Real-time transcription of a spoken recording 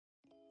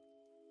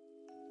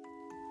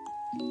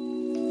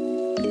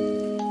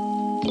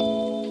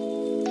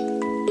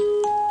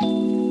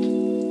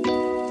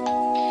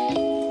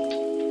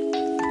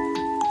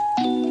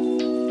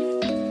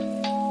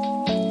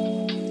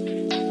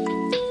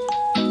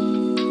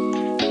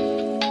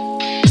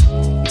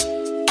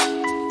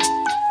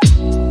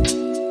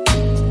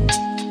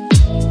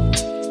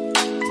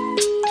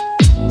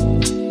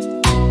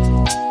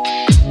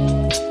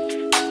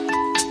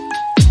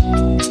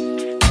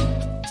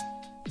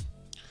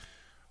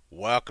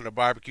Welcome to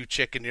Barbecue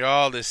Chicken,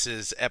 y'all. This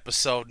is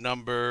episode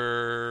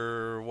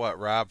number, what,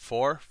 Rob?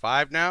 4?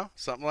 5 now?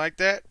 Something like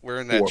that? We're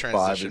in that Four,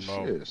 transition five-ish,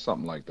 mode, yeah,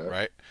 something like that.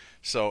 right?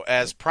 So,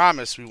 as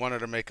promised, we wanted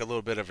to make a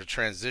little bit of a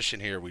transition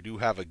here. We do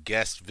have a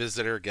guest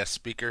visitor, guest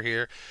speaker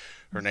here.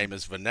 Her name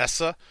is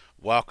Vanessa.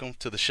 Welcome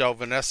to the show,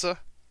 Vanessa.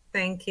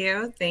 Thank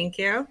you. Thank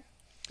you.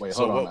 Wait,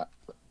 So, hold on. what?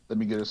 Let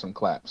me get her some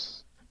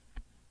claps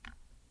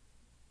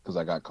because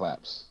I got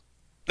claps.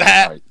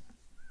 All right,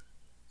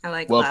 I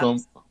like welcome,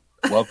 claps.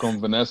 welcome,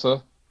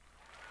 Vanessa.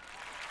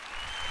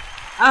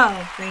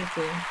 Oh, thank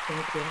you.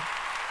 Thank you.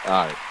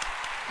 All right,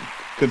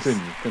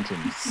 continue.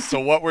 So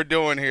what we're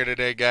doing here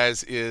today,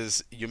 guys,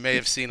 is you may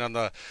have seen on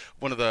the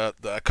one of the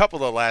a couple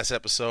of the last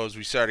episodes,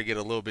 we started to get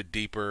a little bit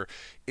deeper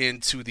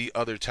into the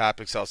other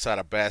topics outside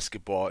of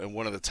basketball, and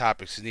one of the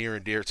topics near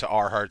and dear to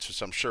our hearts,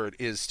 which I'm sure it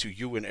is to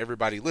you and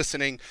everybody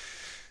listening,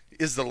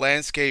 is the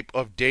landscape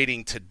of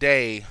dating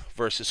today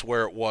versus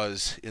where it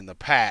was in the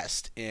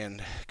past,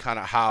 and kind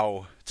of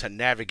how to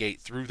navigate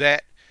through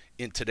that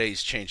in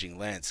today's changing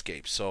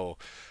landscape. So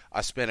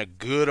I spent a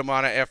good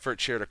amount of effort,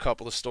 shared a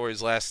couple of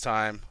stories last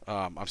time.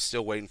 I'm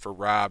still waiting for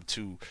Rob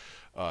to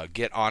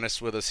get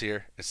honest with us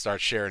here and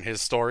start sharing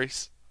his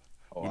stories.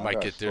 Oh, We I might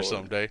got a get there story.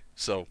 someday.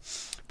 So,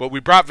 but we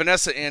brought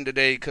Vanessa in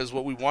today because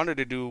what we wanted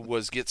to do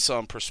was get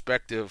some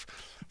perspective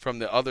from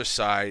the other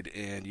side.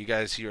 And you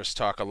guys hear us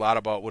talk a lot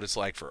about what it's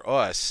like for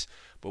us,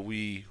 but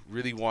we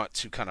really want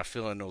to kind of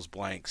fill in those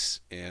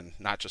blanks, and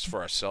not just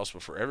for ourselves,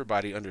 but for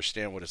everybody,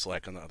 understand what it's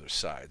like on the other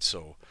side.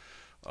 So,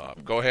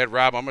 go ahead,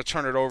 Rob. I'm going to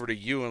turn it over to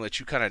you and let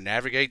you kind of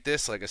navigate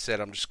this. Like I said,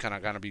 I'm just kind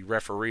of going to be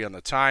referee on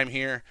the time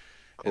here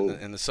and Cool.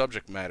 the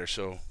subject matter.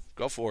 So,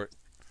 go for it.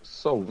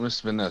 So, Miss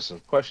Vanessa,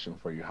 question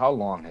for you: how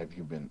long have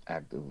you been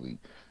actively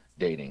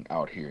dating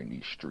out here in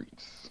these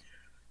streets?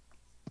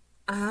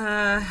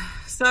 Uh,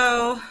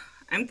 so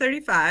I'm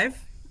 35.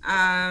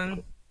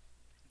 Um,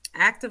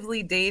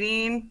 Actively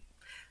dating.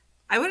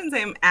 I wouldn't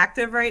say I'm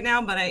active right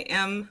now, but I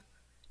am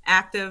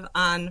active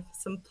on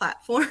some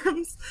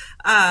platforms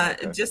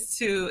Okay. just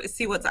to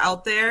see what's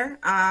out there.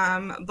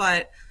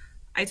 But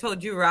I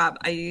told you, Rob,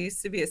 I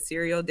used to be a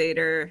serial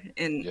dater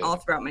in Yeah. all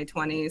throughout my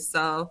 20s.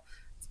 So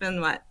it's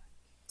been what,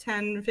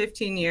 10,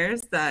 15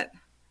 years that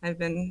I've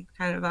been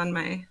kind of on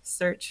my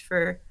search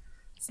for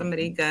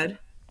somebody hmm good,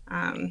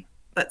 um,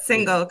 but Yeah.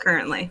 single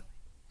currently.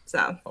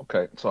 So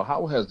Okay. So,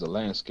 how has the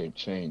landscape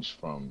changed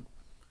from?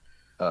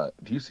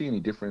 Do you see any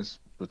difference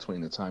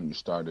between the time you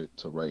started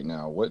to right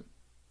now? What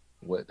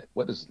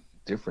is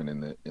different in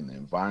the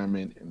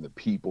environment, in the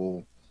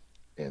people,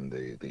 in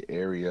the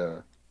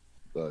area?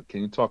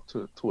 Can you talk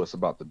to us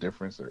about the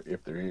difference, or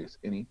if there is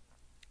any?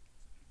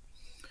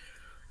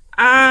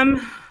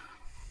 um,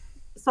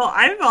 so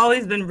I've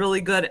always been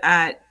really good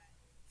at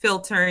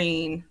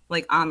filtering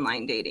like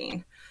online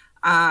dating.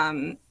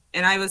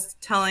 And I was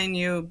telling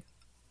you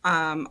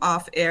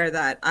off air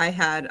that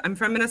I'm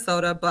from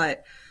Minnesota,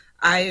 but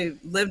I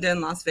lived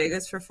in Las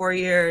Vegas for 4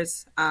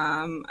 years.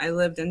 I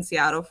lived in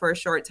Seattle for a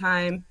short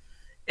time.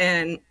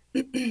 And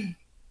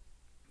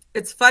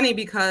it's funny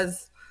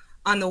because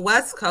on the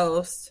West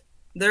Coast,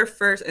 their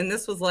first, and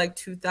this was like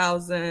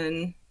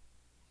 2013,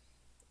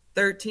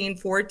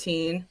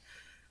 14,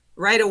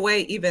 right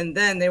away, even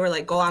then, they were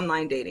like, go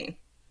online dating.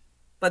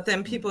 But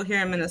then Mm, people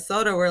here in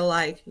Minnesota were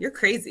like, you're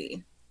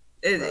crazy.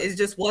 right. It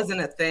just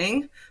wasn't a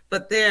thing.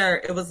 But there,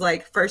 it was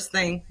like, first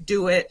thing,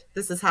 do it.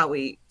 This is how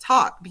we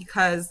talk.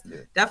 Because Yeah.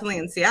 definitely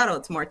in Seattle,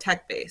 it's more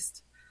tech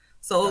based.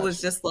 So it was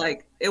Gotcha. just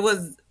like, it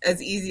was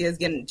as easy as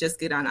get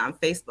on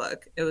Facebook.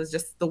 It was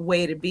just the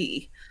way to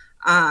be.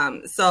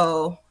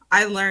 So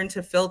I learned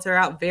to filter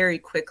out very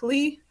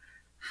quickly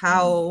Mm,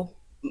 how,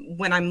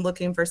 when I'm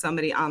looking for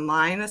somebody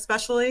online,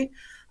 especially.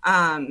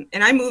 And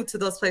I moved to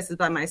those places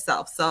by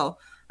myself. So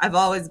I've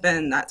always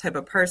been that type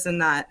of person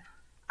that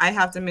I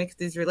have to make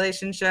these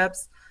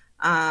relationships,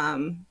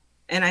 and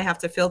I have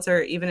to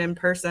filter even in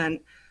person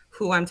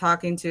who I'm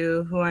talking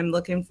to, who I'm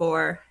looking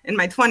for. In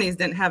my 20s,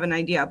 didn't have an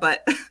idea,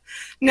 but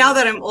now yeah.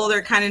 that I'm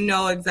older, kind of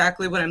know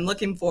exactly what I'm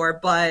looking for.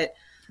 But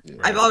Yeah.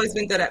 I've Right. always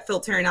been good at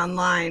filtering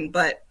online.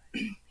 But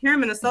here in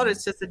Minnesota, Mm,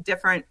 it's just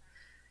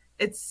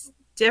it's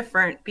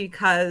different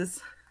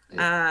because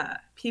yeah.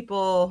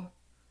 people,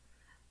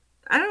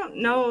 I don't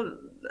know.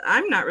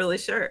 I'm not really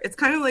sure. It's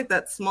kind of like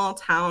that small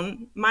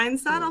town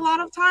mindset Yeah. a lot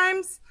of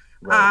times,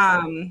 Right.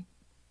 um,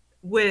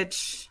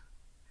 which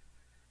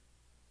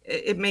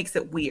it makes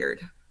it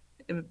weird,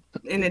 and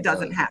it It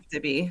doesn't does. have to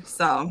be.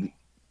 So, You,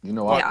 you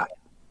know, What yeah.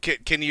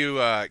 can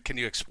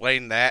you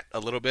explain that a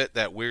little bit?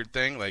 That weird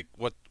thing, like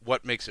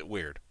what makes it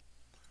weird?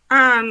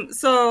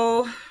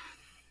 So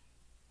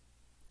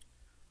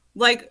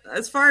like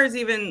as far as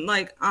even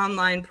like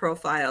online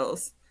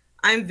profiles,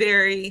 I'm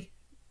very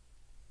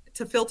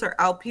to filter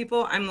out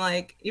people. I'm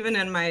like even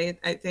in my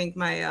I think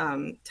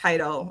my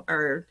title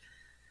or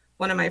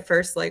one of my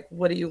first like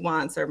what do you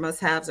wants or must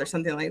haves or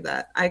something like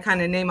that. I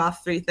kind of name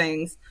off three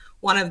things.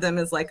 One of them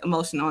is like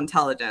emotional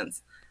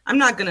intelligence. I'm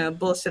not gonna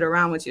bullshit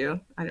around with you.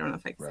 I don't know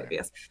if I can say right.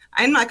 BS.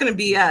 I'm not gonna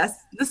BS.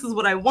 This is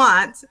what I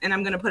want, and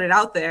I'm gonna put it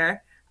out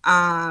there.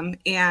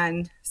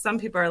 And some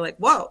people are like,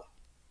 "Whoa!"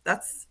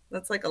 that's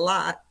like a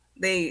lot.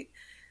 They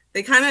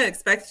kind of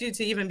expect you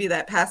to even be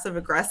that passive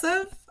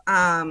aggressive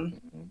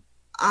Mhm.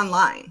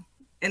 online,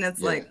 and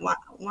it's Yeah. like,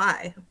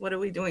 why? What are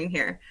we doing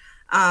here?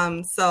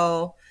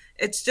 So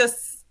it's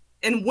just,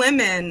 and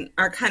women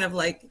are kind of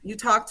like, you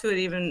talk to it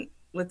even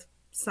with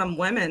some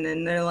women,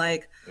 and they're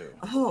like, Yeah.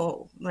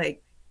 oh,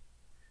 like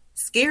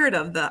scared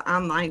of the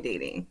online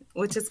dating,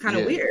 which is kind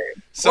of Yeah.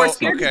 weird, or So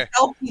scared to okay,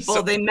 tell people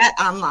so they met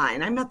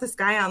online. I met this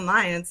guy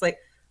online. It's like,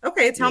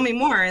 okay, tell Yeah. me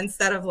more,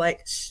 instead of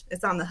like, shh,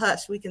 it's on the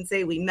hush. We can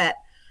say we met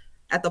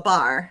at the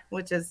bar,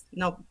 which is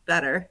no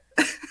better.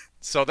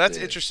 so that's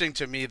Yeah. interesting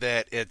to me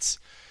that it's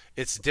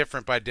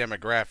different by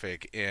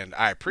demographic, and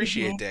I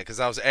appreciate Mhm. that because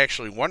I was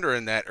actually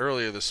wondering that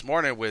earlier this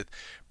morning with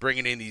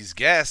bringing in these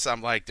guests.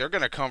 I'm like, they're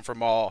going to come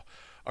from all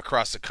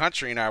across the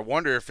country, and I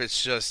wonder if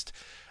it's just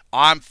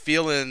I'm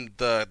feeling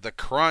the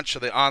crunch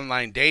of the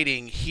online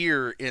dating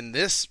here in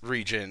this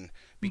region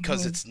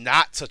because Mhm. it's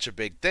not such a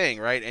big thing,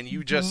 right? And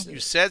Mhm. you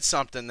said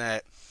something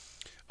that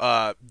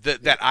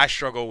Yeah. that I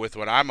struggle with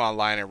when I'm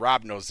online, and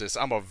Rob knows this.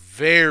 I'm a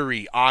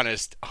very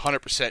honest,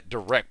 100%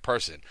 direct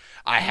person.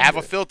 I have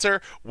a Yeah.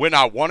 filter when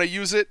I want to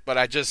use it, but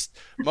I just,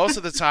 most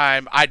of the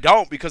time, I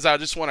don't because I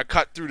just want to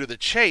cut through to the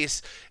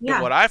chase. And Yeah.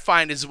 what I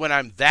find is when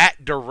I'm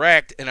that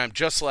direct and I'm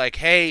just like,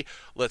 hey,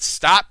 let's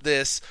stop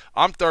this.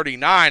 I'm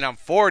 39, I'm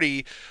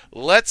 40.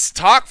 Let's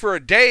talk for a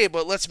day,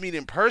 but let's meet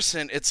in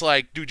person. It's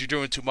like, dude, you're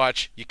doing too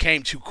much. You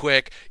came too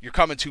quick. You're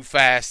coming too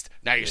fast.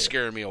 Now you're Yeah.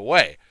 scaring me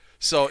away.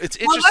 So it's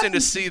Well, interesting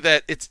to see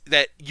that it's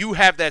that you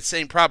have that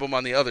same problem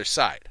on the other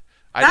side.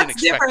 I didn't that's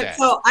expect different. that.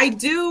 So I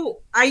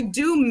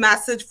do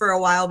message for a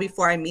while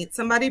before I meet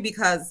somebody,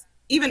 because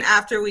even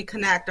after we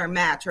connect or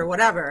match or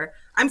whatever,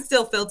 I'm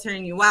still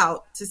filtering you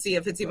out to see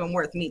if it's even Right.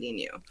 worth meeting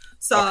you.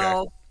 Okay.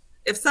 So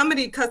if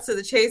somebody cuts to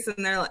the chase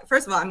and they're like,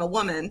 first of all, I'm a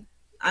woman.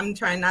 I'm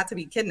trying not to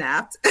be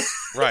kidnapped.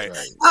 Right.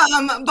 Right.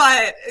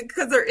 But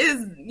because there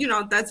is,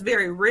 that's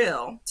very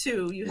real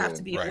too. You have Yeah.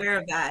 to be Right. aware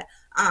of that.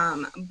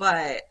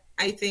 But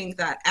I think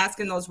that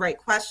asking those right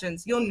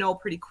questions, you'll know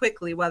pretty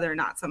quickly whether or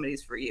not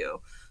somebody's for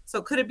you.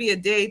 So could it be a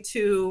day,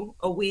 two,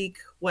 a week,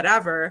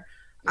 whatever?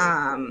 Yeah.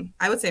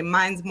 I would say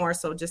mine's more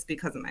so just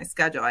because of my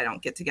schedule. I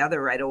don't get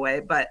together right away.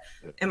 But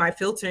Yeah. am I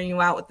filtering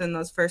you out within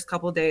those first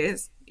couple of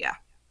days? Yeah,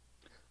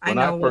 I When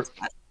I know what's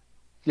first,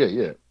 yeah,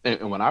 yeah,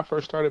 and when I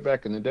first started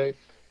back in the day,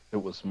 it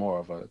was more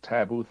of a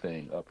taboo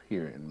thing up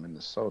here in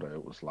Minnesota.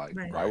 It was like,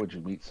 right. why Right. would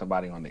you meet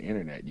somebody on the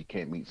internet? You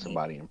can't meet Right.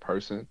 somebody in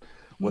person.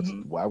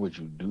 Mm-hmm. Why would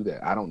you do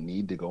that? I don't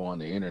need to go on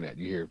the internet.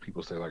 You hear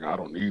people say like, I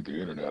don't need the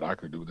internet. I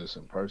could do this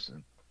in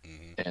person.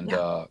 Hmm. And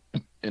Yeah.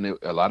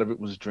 a lot of it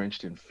was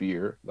drenched in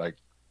fear. Like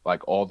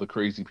all the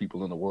crazy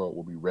people in the world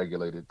will be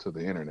regulated to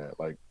the internet.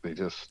 Like they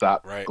just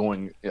stopped Right.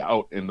 going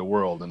out in the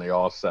world and they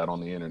all sat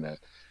on the internet.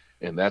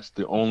 And that's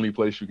the only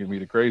place you can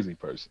meet a crazy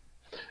person.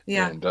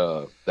 Yeah. And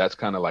that's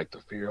kind of like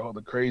the fear. Oh,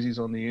 the crazies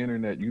on the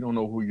internet. You don't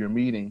know who you're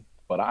meeting.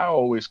 But I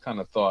always kind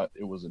of thought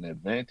it was an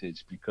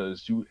advantage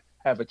because you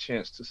have a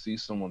chance to see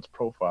someone's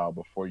profile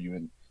before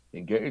you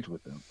engage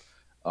with them.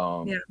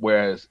 Yeah.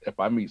 Whereas if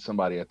I meet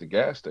somebody at the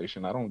gas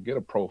station, I don't get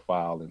a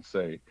profile and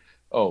say,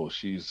 "Oh,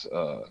 she's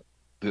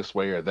this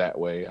way or that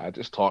way." I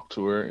just talk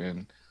to her,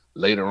 and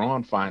later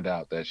on find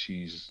out that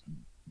she's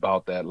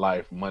about that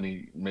life.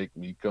 Money make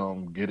me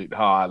come, get it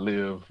how I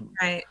live.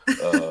 Right.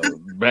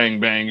 Bang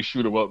bang,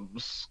 shoot 'em up,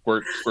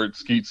 squirt squirt,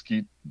 skeet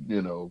skeet.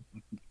 You know,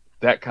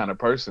 that kind of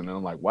person. And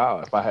I'm like, wow,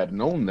 if I had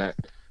known that,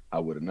 I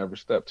would have never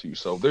stepped to you.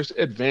 So there's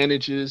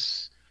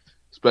advantages,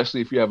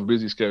 especially if you have a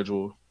busy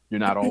schedule. You're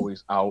not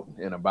always out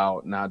and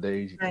about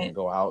nowadays. You can't Right.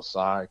 go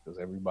outside because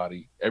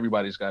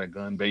everybody's got a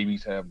gun.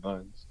 Babies have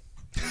guns.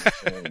 You know what I'm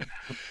saying?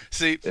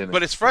 See, And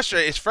but it's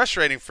frustrating. It's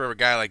frustrating for a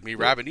guy like me,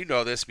 yeah, Robin. You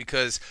know this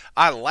because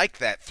I like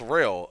that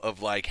thrill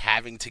of like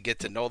having to get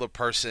to know the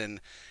person,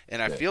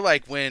 and I yeah, feel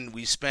like when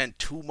we spend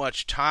too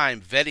much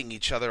time vetting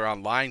each other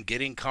online,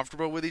 getting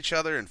comfortable with each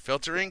other, and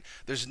filtering,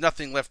 there's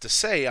nothing left to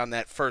say on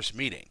that first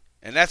meeting.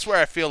 And that's where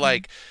I feel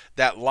like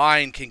that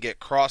line can get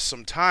crossed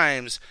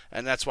sometimes,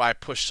 and that's why I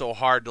push so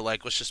hard to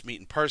like let's just meet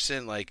in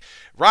person. Like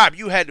Rob,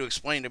 you had to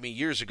explain to me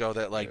years ago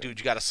that like, yeah. dude,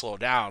 you got to slow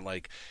down.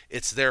 Like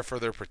it's there for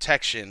their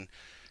protection.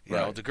 You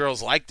know, Right. the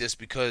girls like this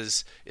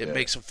because it Yeah,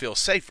 makes them feel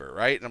safer,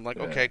 right? And I'm like,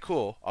 yeah, okay,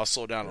 cool. I'll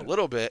slow down a yeah,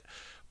 little bit.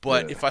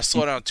 But yeah. if I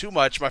slow down too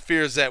much, my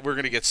fear is that we're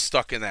going to get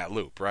stuck in that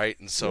loop, right?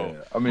 And so,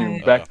 Yeah. I mean,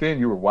 Right. uh, back then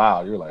you were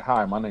wild. You were like,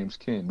 "Hi, my name's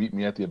Ken. Meet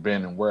me at the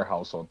abandoned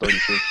warehouse on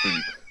 36th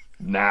Street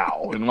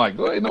now." And I'm like,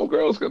 "Well, ain't no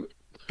girls gonna,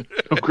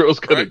 no girls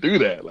gonna right, do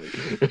that." Like,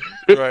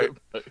 right,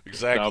 no,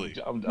 exactly.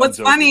 I'm What's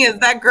joking. funny is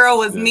that girl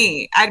was Yeah,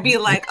 me. I'd be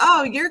like,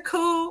 "Oh, you're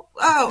cool.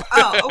 Oh,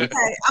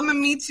 okay. I'm gonna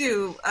meet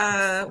you.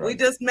 We right,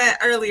 just met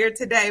earlier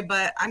today,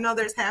 but I know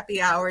there's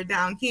happy hour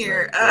down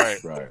here.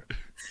 right, Right, right.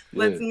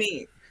 Let's Yeah,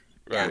 meet."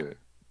 Yeah. right. yeah,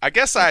 I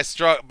guess I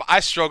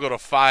struggle to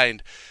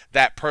find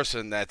that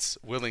person that's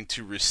willing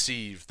to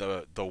receive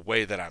the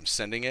way that I'm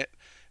sending it,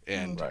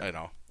 Mm. and right. you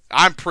know,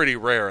 I'm pretty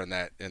rare in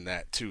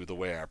that too, the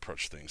way I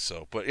approach things.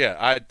 So, but yeah,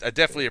 I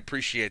definitely Yeah.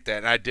 appreciate that,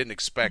 and I didn't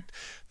expect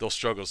those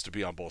struggles to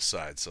be on both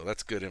sides. So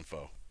that's good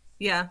info.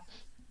 Yeah.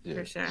 Yeah.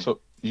 for sure.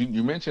 So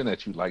you mentioned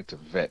that you like to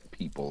vet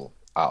people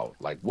out.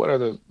 Like, what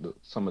are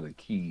some of the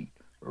key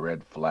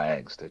red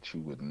flags that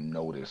you would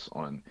notice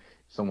on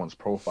someone's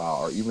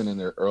profile or even in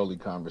their early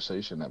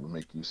conversation that would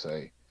make you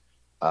say,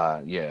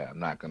 yeah, I'm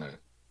not gonna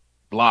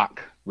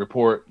block,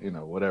 report,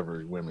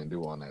 whatever women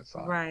do on that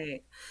side.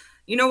 Right.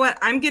 You know what?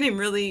 I'm getting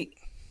really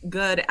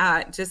good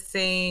at just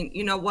saying,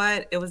 you know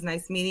what? It was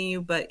nice meeting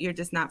you, but you're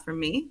just not for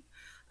me.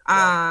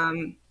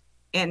 Right.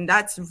 And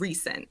that's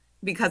recent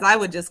because I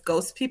would just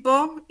ghost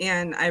people.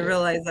 And I Yeah.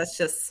 realized that's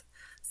just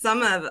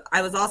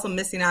I was also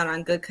missing out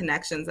on good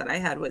connections that I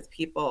had with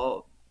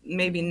people,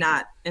 maybe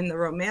not in the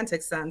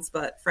romantic sense,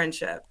 but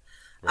friendship.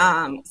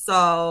 Right.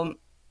 So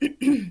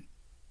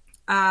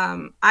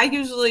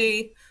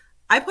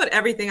I put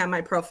everything on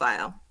my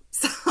profile.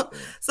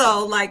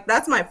 So like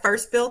that's my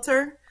first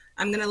filter.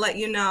 I'm gonna let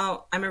you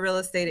know I'm a real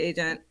estate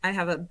agent. I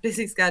have a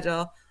busy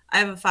schedule. I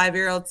have a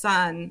 5-year-old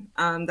son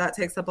that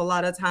takes up a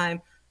lot of time.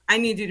 I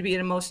need you to be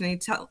emotionally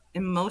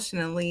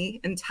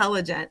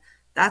intelligent.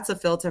 That's a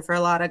filter for a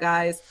lot of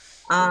guys.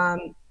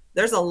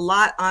 There's a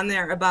lot on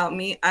there about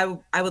me. I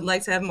would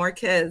like to have more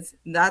kids.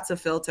 That's a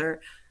filter.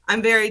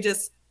 I'm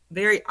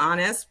very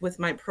honest with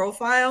my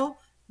profile.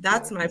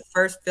 That's my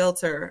first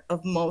filter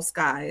of most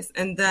guys.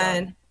 And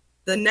then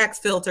the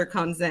next filter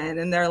comes in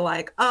and they're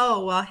like,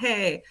 oh, well,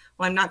 hey,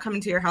 well, I'm not coming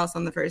to your house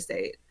on the first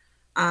date.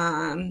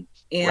 And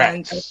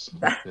Rats.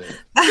 that's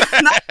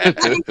not a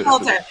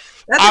filter.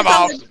 That's I'm a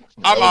out. filter.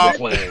 I'm out.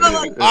 Like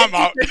I'm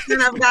out.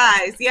 50% of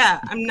guys. Yeah,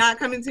 I'm not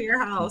coming to your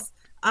house.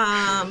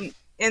 And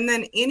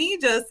then any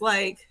just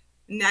like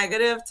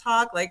negative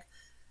talk, like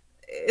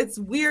it's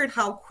weird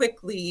how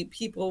quickly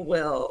people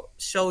will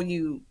show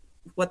you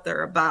what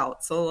they're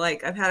about. So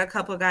like I've had a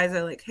couple of guys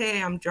that are like,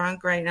 hey, I'm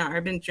drunk right now.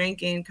 I've been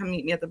drinking. Come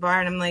meet me at the bar.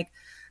 And I'm like,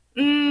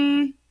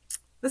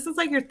 this is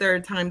like your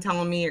third time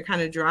telling me you're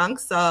kind of drunk.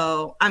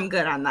 So I'm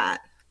good on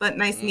that. But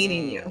nice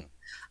meeting you.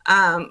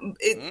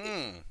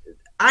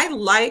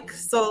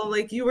 So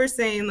like you were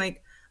saying,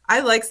 like, I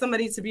like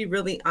somebody to be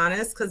really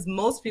honest because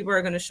most people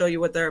are going to show you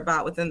what they're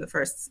about within the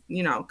first,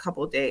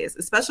 couple of days,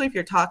 especially if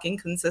you're talking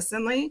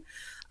consistently.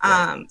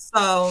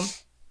 So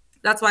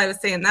that's why I was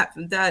saying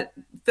that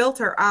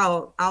filter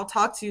out. I'll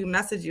talk to you,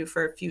 message you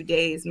for a few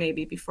days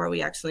maybe before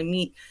we actually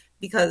meet,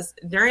 because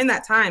during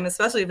that time,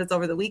 especially if it's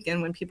over the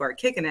weekend when people are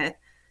kicking it,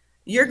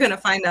 you're going to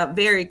find out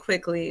very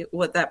quickly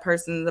what that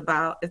person is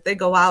about. If they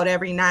go out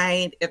every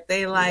night, if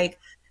they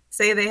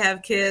say they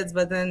have kids,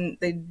 but then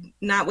they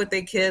not with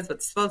their kids,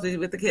 but supposed to be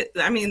with the kids.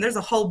 I mean, there's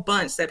a whole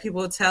bunch that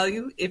people will tell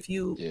you if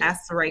you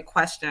ask the right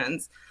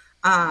questions.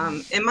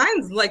 And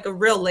mine's like a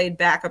real laid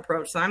back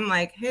approach. So I'm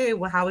like, hey,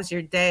 well, how was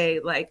your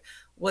day? Like,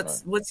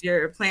 what's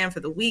your plan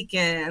for the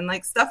weekend?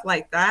 Like stuff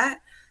like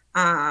that.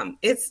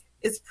 It's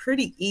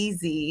pretty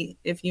easy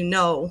if you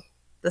know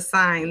the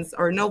signs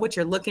or know what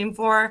you're looking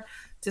for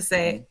to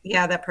say,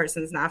 yeah, that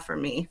person's not for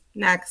me.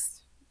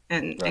 Next,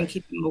 and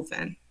keep it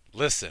moving.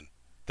 Listen,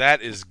 that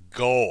is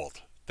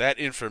gold. That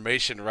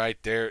information right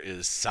there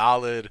is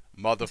solid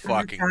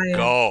motherfucking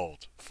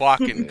gold.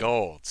 Fucking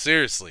gold.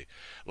 Seriously.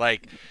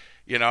 Like,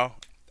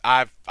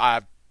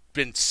 I've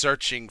been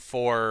searching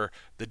for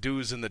the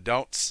do's and the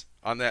don'ts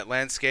on that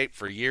landscape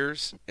for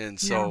years, and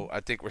so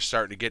I think we're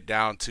starting to get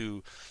down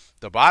to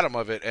the bottom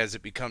of it as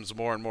it becomes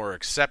more and more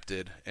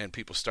accepted and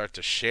people start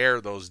to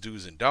share those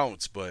do's and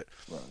don'ts. But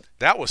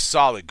that was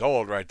solid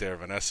gold right there,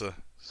 Vanessa.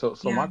 So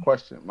my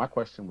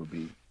question would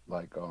be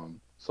like,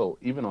 so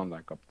even on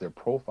like their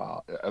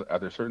profile, are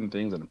there certain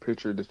things in the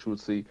picture that you would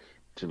see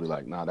to be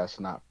like, nah, that's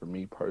not for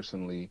me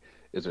personally?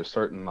 Is there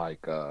certain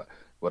like,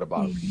 what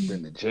about if he's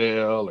been to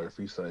jail, or if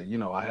he said,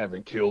 I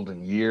haven't killed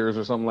in years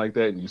or something like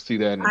that, and you see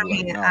that and you're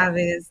like, nah.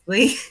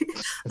 Obviously.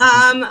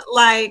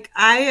 Like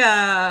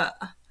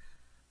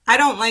I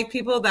don't like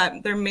people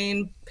that their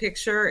main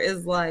picture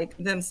is like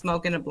them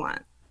smoking a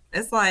blunt.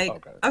 It's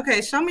like,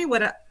 okay, show me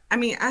what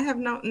I have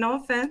no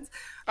offense.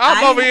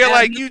 I'm over here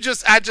like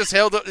I just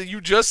held up.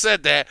 You just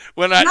said that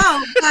when I.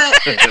 No, but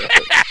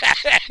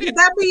would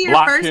that be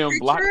your first picture?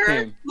 Block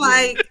him.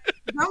 Like,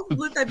 don't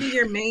let that be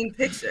your main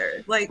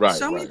picture. Like,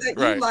 show me that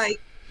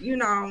you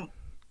like,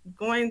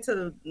 going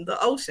to the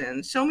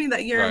ocean. Show me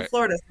that you're in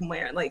Florida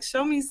somewhere. Like,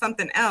 show me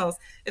something else.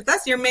 If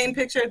that's your main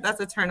picture, that's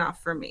a turnoff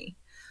for me.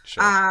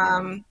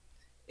 Sure.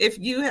 If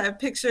you have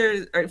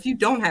pictures, or if you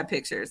don't have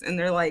pictures, and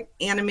they're like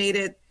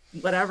animated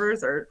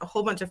whatevers or a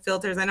whole bunch of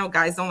filters. I know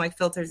guys don't like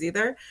filters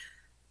either.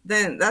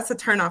 Then that's a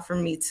turnoff for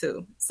me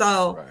too.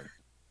 So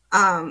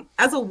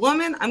as a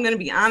woman, I'm going to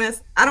be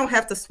honest, I don't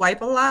have to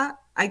swipe a lot.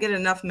 I get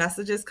enough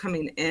messages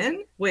coming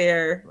in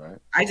where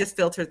I just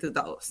filter through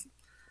those.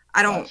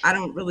 I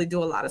don't really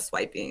do a lot of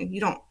swiping. You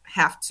don't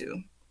have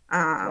to.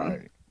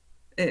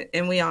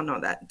 And we all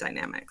know that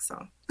dynamic.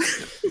 So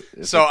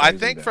so I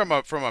think from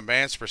a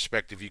man's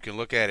perspective, you can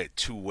look at it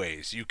two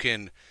ways. You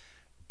can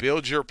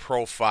build your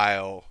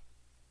profile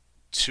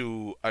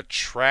to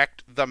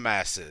attract the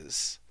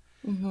masses,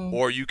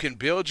 or you can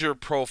build your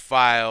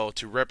profile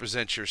to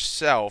represent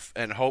yourself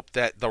and hope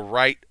that the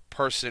right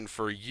person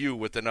for you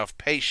with enough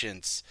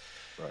patience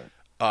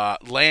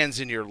lands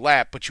in your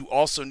lap, but you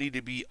also need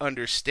to be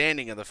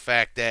understanding of the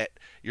fact that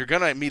you're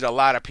going to meet a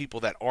lot of people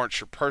that aren't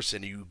your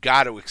person. You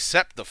got to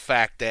accept the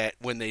fact that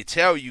when they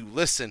tell you,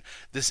 listen,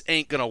 this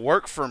ain't going to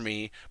work for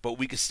me, but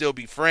we can still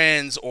be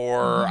friends,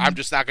 or I'm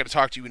just not going to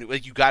talk to you anyway,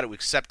 you got to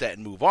accept that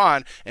and move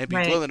on and be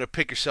willing to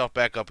pick yourself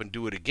back up and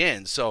do it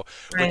again. So,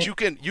 but you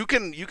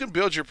can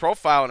build your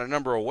profile in a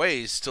number of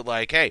ways to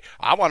like, hey,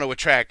 I want to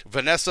attract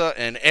Vanessa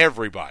and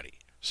everybody.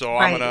 So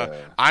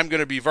I'm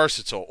gonna be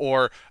versatile,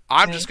 or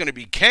I'm just gonna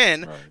be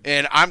Ken,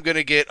 and I'm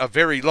gonna get a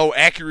very low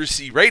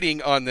accuracy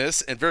rating on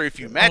this and very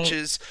few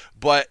matches.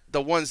 But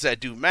the ones that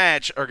do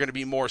match are gonna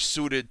be more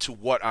suited to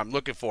what I'm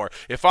looking for.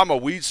 If I'm a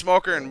weed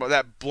smoker and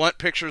that blunt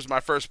picture is my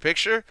first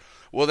picture,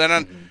 well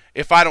then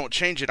if I don't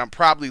change it, I'm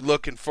probably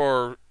looking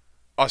for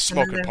a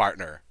smoking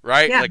partner,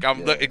 right? Yeah.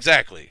 Like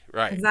exactly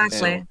right.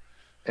 Exactly.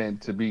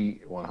 And to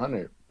be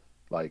 100,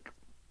 like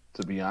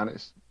to be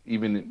honest,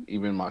 even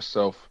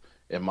myself.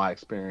 In my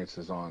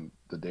experiences on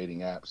the dating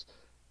apps,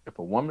 if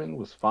a woman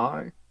was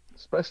fine,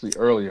 especially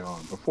early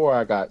on, before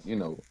I got,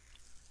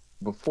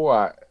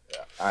 before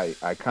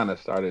I kind of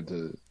started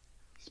to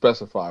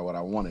specify what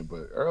I wanted,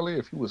 but early,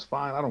 if you was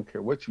fine, I don't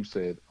care what you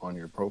said on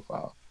your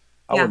profile.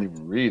 I wouldn't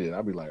even read it.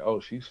 I'd be like, oh,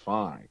 she's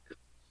fine.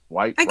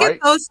 White, I get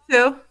those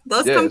too.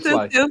 Those come through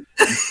like, too.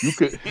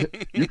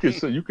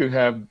 you could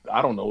have,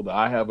 I don't know,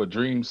 I have a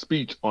dream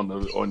speech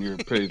on your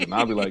page, and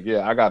I'll be like,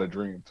 yeah, I got a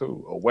dream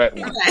too, a wet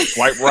one,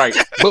 swipe right,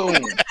 boom.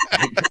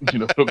 You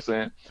know what I'm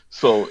saying?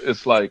 So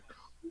it's like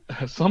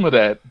some of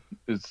that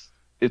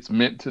it's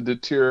meant to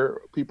deter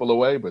people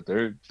away, but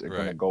they're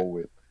gonna go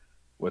with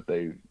what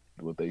they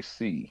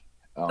see.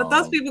 But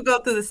those people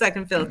go through the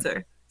second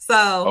filter.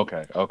 So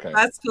okay,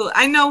 that's cool.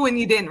 I know when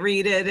you didn't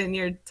read it and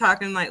you're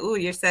talking like, "Ooh,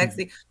 you're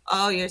sexy."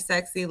 Oh, your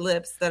sexy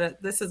lips.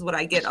 This is what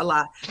I get a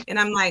lot, and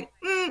I'm like,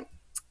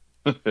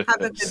 "Have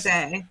a good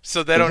day."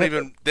 So they don't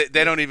even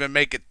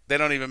make it. They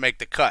don't even make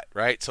the cut,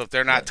 right? So if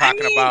they're not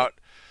talking about,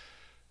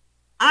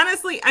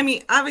 honestly,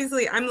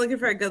 obviously, I'm looking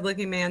for a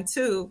good-looking man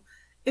too.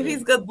 If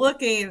he's good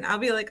looking, I'll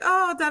be like,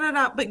 "Oh, da da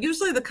da." But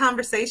usually the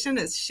conversation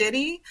is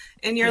shitty,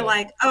 and you're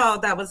like, "Oh,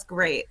 that was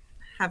great.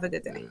 Have a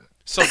good day."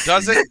 So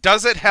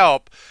does it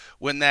help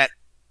when that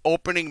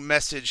opening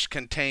message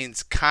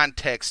contains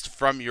context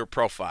from your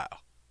profile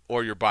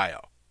or your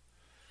bio?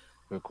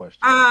 Good question.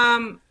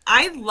 I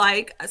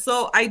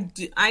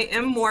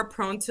am more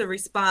prone to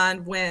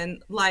respond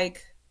when,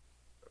 like,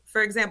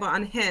 for example,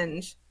 on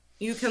Hinge,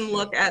 you can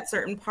look at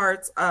certain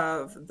parts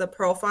of the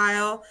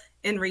profile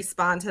and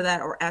respond to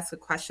that or ask a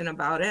question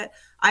about it.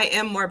 I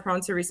am more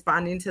prone to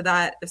responding to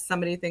that if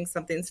somebody thinks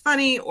something's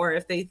funny or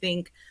if they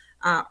think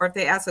or if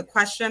they ask a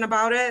question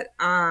about it.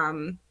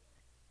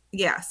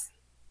 Yes.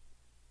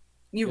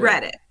 You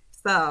read it.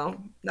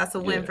 So that's a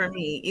win for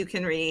me. You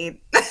can read.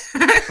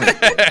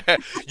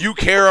 You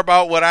care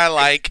about what I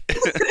like.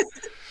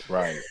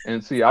 Right.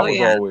 And see, I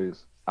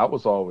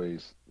was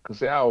always,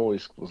 because I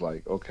always was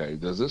like, okay,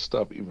 does this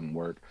stuff even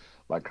work?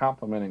 Like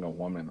complimenting a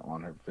woman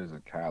on her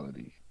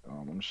physicality.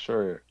 I'm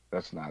sure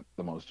that's not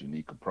the most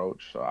unique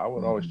approach. So I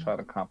would always try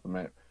to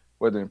compliment,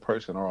 whether in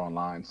person or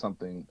online,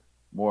 something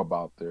more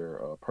about their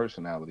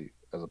personality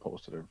as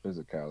opposed to their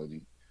physicality,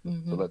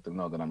 to let them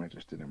know that I'm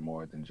interested in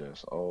more than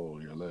just, oh,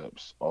 your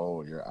lips,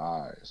 oh, your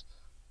eyes,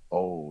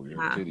 oh, your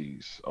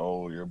titties,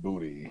 oh, your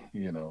booty,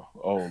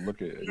 oh,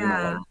 look at,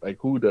 like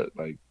who does,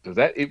 like, does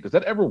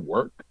that ever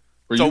work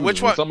for you?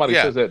 Which one? Somebody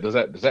says that, does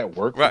that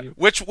work for you?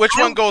 Which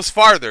one goes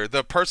farther,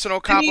 the personal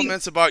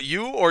compliments about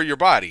you or your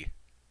body?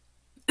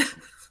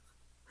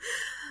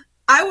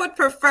 I would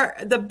prefer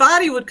the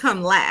body would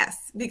come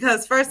last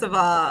because first of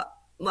all,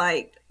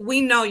 like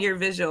we know you're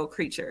visual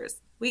creatures.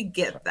 We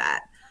get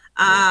that.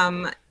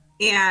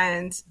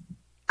 And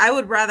I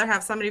would rather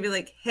have somebody be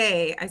like,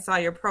 hey, I saw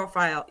your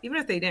profile. Even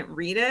if they didn't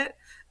read it.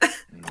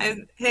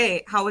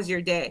 Hey, how was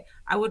your day?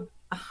 I would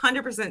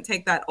 100%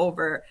 take that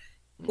over.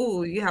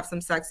 Ooh, you have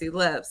some sexy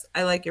lips.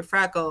 I like your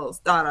freckles,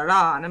 da, da,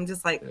 da. And I'm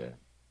just like,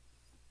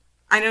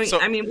 I know. So,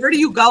 I mean, where do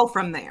you go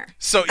from there?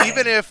 So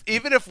even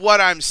if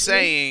what I'm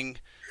saying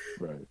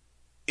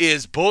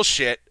is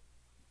bullshit,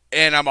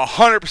 and I'm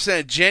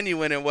 100%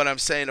 genuine in what I'm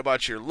saying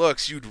about your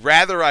looks, you'd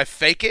rather I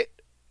fake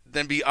it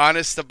than be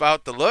honest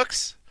about the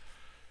looks?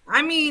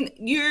 I mean,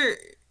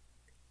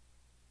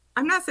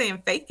 I'm not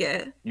saying fake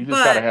it. You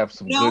just got to have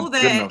some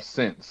good enough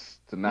sense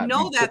to not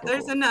know be that typical.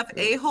 There's enough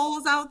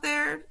a-holes out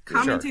there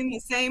commenting the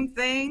same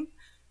thing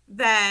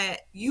that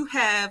you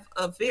have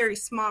a very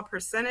small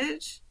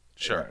percentage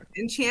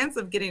in chance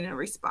of getting a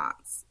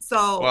response.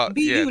 So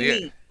be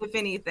unique, if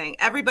anything.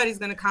 Everybody's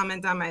going to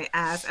comment on my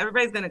ass.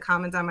 Everybody's going to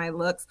comment on my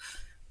looks.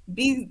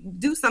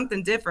 Do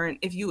something different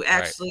if you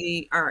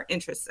actually are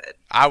interested.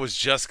 I was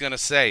just going to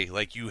say,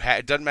 like,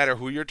 it doesn't matter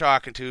who you're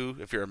talking to.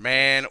 If you're a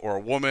man or a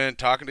woman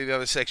talking to the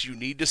other sex, you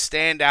need to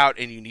stand out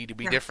and you need to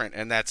be different.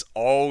 And that's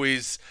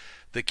always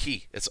the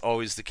key. It's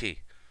always the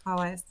key.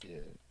 Always.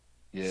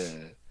 Yeah.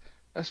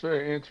 That's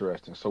very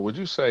interesting. So would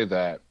you say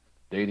that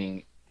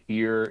dating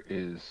here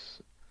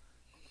is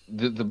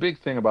the big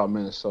thing about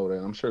Minnesota,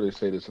 and I'm sure they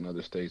say this in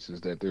other states,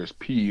 is that there's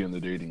pee in the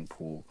dating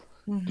pool.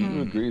 Do you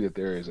Hmm. agree that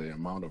there is a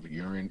amount of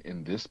urine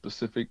in this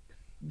specific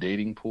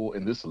dating pool,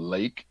 in this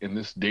lake, in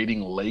this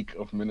dating lake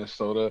of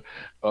Minnesota?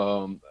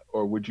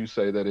 Or would you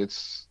say that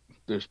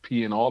there's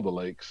pee in all the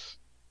lakes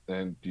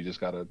and you just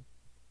gotta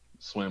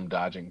swim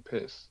dodging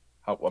piss?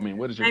 I mean,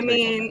 what is your I take on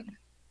that? mean,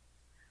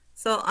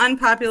 so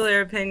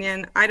unpopular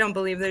opinion, I don't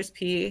believe there's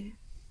pee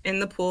in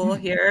the pool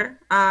Hmm. here.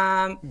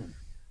 Hmm.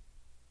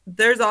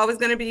 There's always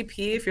going to be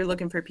pee if you're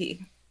looking for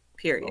pee.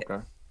 Period.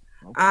 Okay.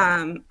 Okay.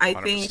 I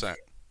think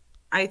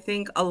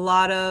 100%. a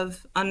lot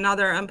of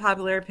another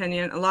unpopular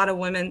opinion, a lot of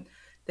women,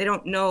 they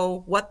don't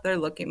know what they're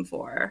looking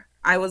for.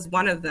 I was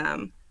one of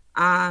them.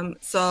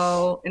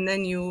 So, and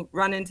then you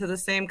run into the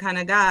same kind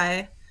of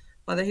guy,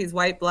 whether he's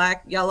white,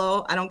 black,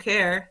 yellow, I don't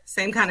care,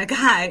 same kind of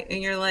guy.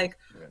 And you're like,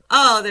 Yeah.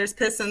 oh, there's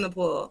piss in the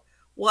pool.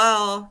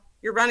 Well,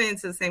 you're running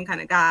into the same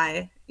kind of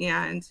guy,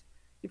 and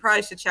you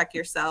probably should check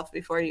yourself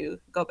before you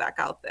go back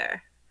out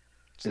there.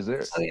 Is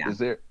there So, yeah. is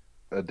there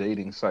a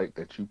dating site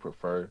that you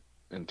prefer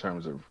in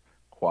terms of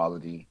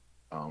quality,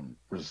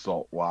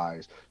 result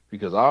wise?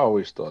 Because I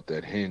always thought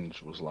that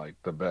Hinge was like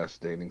the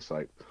best dating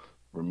site.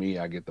 For me,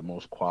 I get the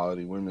most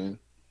quality women.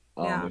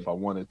 Yeah. If I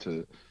wanted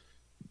to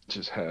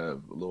just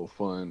have a little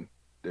fun,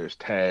 there's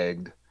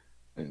Tagged,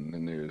 and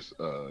then there's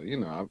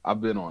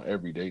I've been on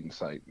every dating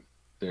site.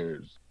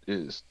 There's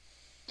is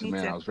to Me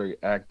man, too. I was very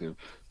active,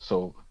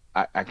 so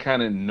I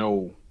kind of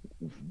know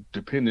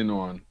depending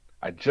on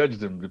I judge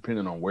them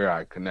depending on where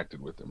I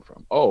connected with them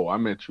from. Oh, I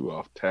met you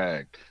off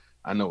Tag.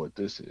 I know what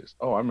this is.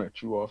 Oh, I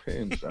met you off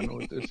Hinge. I know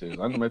what this is.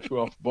 I met you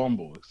off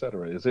Bumble,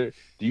 etc. Is there?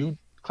 Do you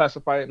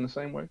classify it in the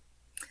same way?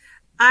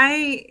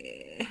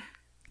 I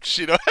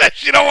She don't.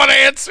 She don't want to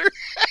answer.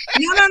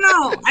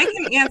 no. I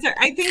can answer.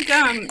 I think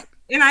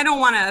and I don't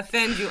want to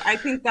offend you. I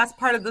think that's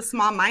part of the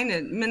small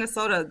minded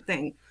Minnesota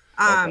thing.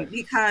 Okay.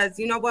 Because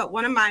you know what?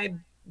 One of my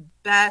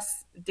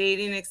best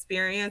dating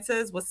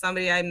experiences was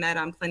somebody I met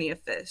on Plenty of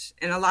Fish.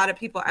 And a lot of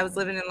people, I was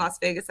living in Las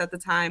Vegas at the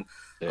time.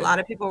 A Yeah. lot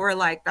of people were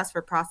like, that's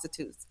for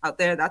prostitutes out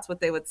there. That's what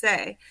they would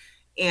say.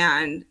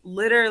 And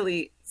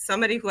literally,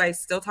 somebody who I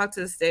still talk to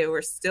this day,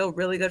 we're still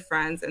really good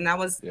friends. And that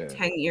was Yeah.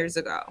 10 years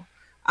ago.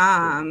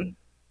 Yeah. Um,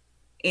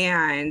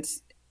 and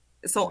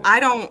so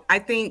Yeah. I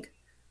think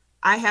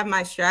I have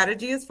my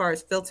strategy as far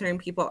as filtering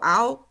people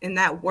out, and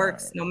that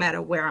works Right. no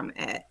matter where I'm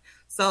at.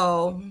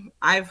 So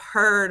I've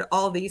heard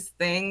all these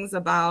things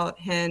about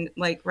Hinge.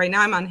 Like right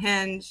now, I'm on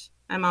Hinge,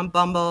 I'm on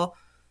Bumble.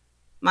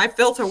 My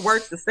filter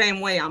works the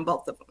same way on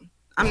both of them.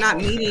 I'm not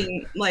Okay.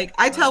 meeting, like,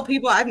 I tell Right.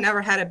 people I've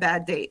never had a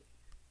bad date.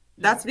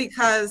 Yeah. That's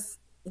because,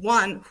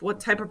 one, what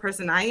type of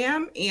person I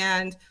am,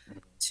 and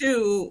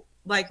two,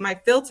 like, my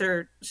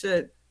filter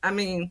should, I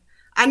mean,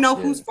 I know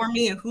Yeah. who's for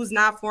me and who's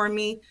not for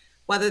me,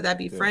 whether that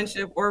be Yeah.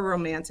 friendship or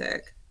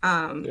romantic.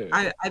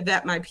 Yeah. I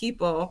vet my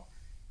people,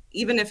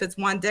 even if it's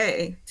 1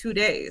 day, 2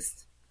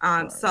 days.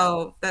 Right.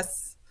 So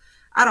that's,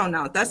 I don't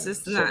know. That's Yeah.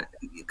 just So not,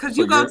 because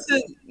so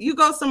you're you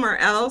go somewhere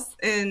else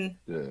in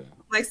yeah.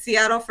 like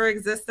Seattle, Yeah.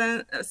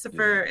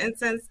 for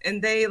instance,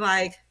 and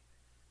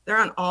they're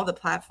on all the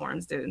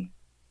platforms, dude.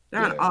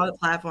 They're on Yeah. all the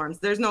platforms.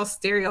 There's no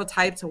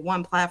stereotype to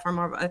one platform.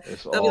 Or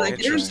It's they'll be all like,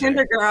 the "Get on same. Interesting.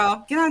 Tinder,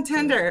 girl. Get on Yeah.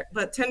 Tinder."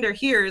 But Tinder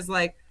here is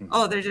like, Mhm.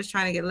 "Oh, they're just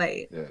trying to get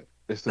laid," Yeah.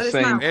 It's the but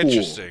same pool.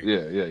 Interesting.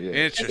 Yeah. Yeah. Yeah.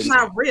 it's It's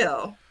not Interesting.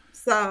 real. I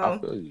So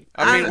feel you.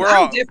 I I mean, feel we're you.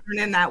 I'm all. different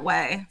in that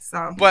way. So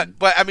Mhm.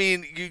 But I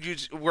mean,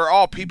 we're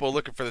all people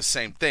looking for the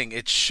same thing.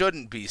 It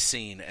shouldn't be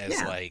seen as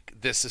yeah, like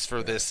this is for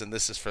Yeah. this and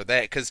this is for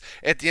that. Because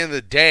at the end of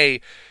the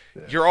day,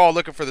 Yeah. you're all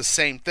looking for the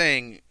same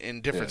thing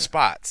in different Yeah.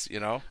 spots. You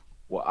know.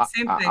 Well,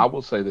 same I thing.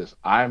 will say this.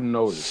 I've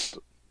noticed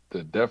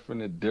the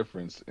definite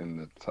difference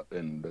in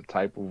in the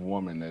type of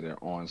woman that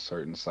are on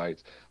certain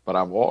sites, but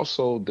I've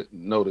also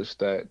noticed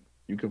that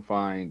you can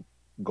find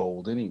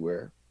gold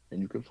anywhere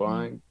and you can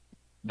find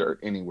dirt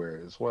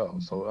anywhere as well.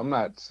 Mhm. So I'm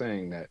not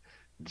saying that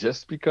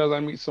just because I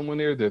meet someone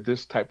there, they're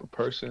this type of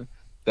person.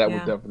 That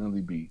would Yeah,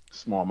 definitely be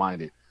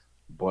small-minded,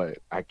 but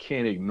I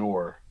can't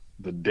ignore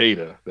the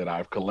data that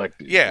I've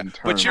collected Yeah, in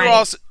but terms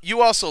right. of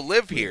you also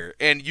live yeah, here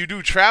and you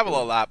do travel a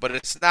yeah, lot, but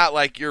it's not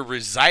like you're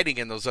residing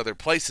in those other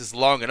places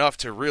long enough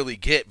to really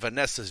get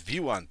Vanessa's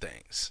view on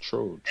things.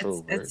 true, It's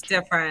true, very it's true.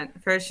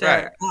 different for Right.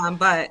 sure.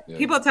 But Yeah,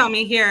 people tell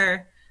me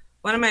here,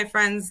 one of my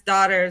friend's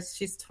daughters,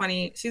 she's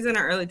 20, she's in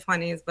her early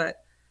 20s,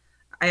 but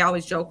I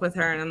always joke with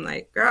her and I'm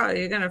like, girl,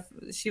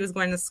 she was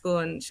going to school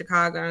in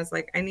Chicago. And I was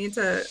like, I'm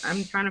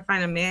trying to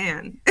find a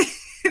man.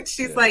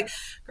 She's yeah, like,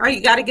 girl,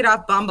 you got to get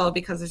off Bumble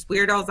because there's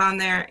weirdos on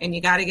there and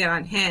you got to get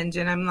on Hinge.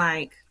 And I'm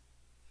like,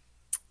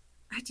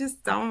 I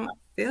just don't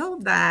feel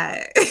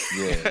that.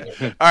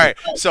 yeah. All right,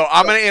 so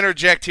I'm going to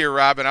interject here,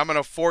 Robin. I'm going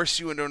to force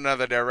you into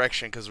another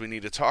direction because we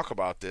need to talk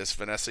about this.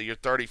 Vanessa, you're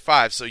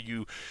 35, so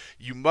you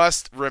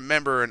must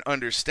remember and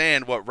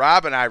understand what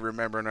Rob and I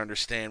remember and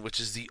understand, which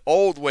is the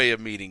old way of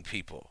meeting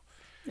people.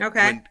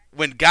 Okay.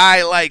 When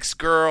guy likes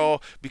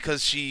girl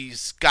because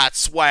she's got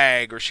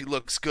swag or she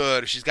looks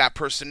good or she's got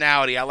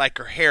personality, I like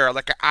her hair, I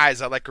like her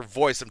eyes, I like her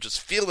voice, I'm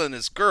just feeling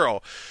this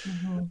girl.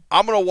 Mm-hmm.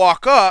 I'm gonna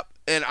walk up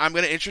and I'm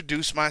going to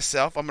introduce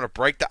myself. I'm going to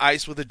break the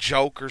ice with a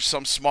joke or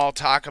some small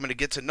talk. I'm going to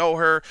get to know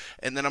her,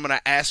 and then I'm going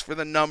to ask for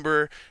the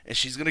number, and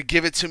she's going to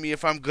give it to me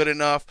if I'm good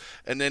enough,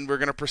 and then we're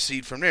going to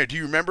proceed from there. Do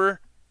you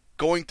remember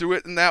going through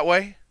it in that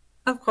way?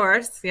 Of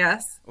course,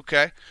 yes.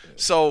 Okay.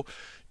 So,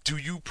 do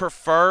you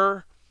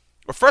prefer,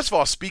 or first of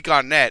all, speak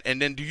on that,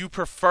 and then do you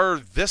prefer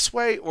this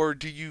way, or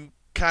do you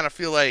kind of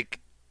feel like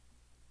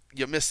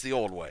you miss the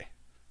old way?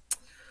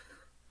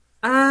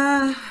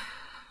 Uh,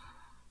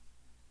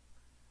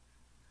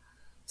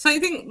 so I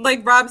think,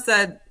 like Rob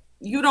said,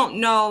 you don't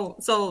know.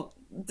 So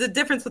the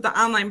difference with the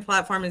online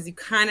platform is you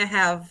kind of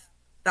have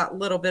that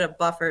little bit of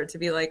buffer to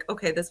be like,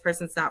 okay, this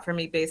person's not for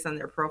me based on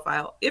their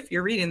profile, if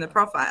you're reading the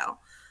profile.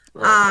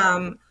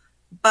 Right.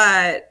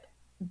 But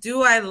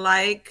do I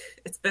like,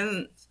 it's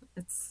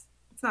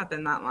not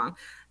been that long.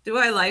 Do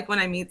I like when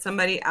I meet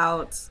somebody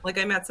out? Like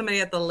I met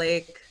somebody at the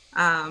lake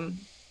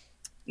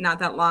not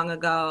that long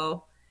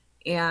ago,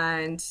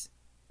 and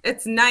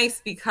it's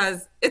nice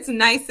because it's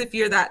nice if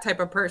you're that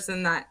type of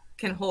person that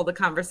can hold a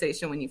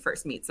conversation when you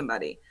first meet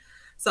somebody.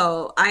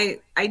 So I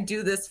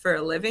do this for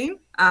a living.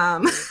 I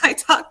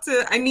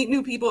meet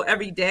new people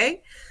every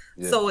day,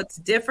 Yeah. so it's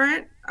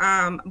different.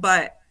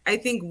 But I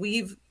think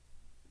we've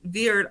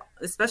veered,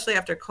 especially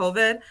after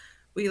COVID.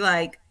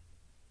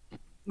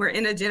 We're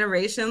in a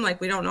generation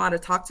like we don't know how to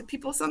talk to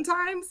people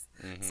sometimes.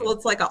 Mm-hmm. So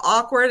it's like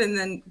awkward, and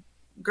then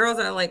girls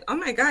are like, "Oh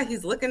my god,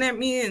 he's looking at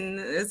me," and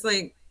it's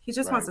like he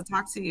just Right. wants to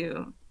talk to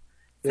you.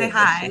 Say Yeah. That's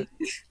hi. it.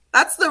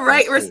 That's the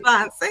right That's it.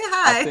 response. Say I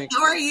hi. think.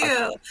 How are I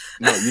you?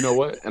 No, you know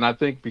what? And I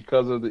think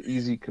because of the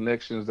easy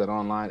connections that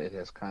online, it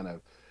has kind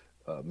of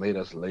made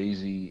us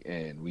lazy,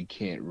 and we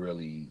can't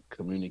really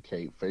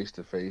communicate face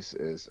to face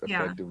as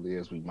Yeah, effectively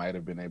as we might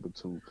have been able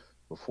to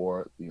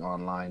before the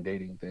online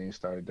dating thing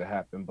started to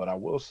happen. But I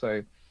will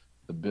say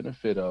the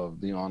benefit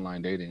of the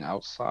online dating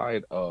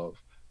outside of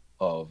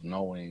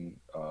knowing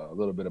a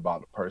little bit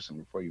about the person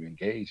before you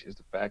engage is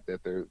the fact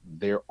that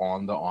they're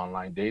on the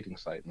online dating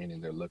site, meaning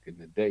they're looking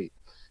to date.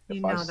 you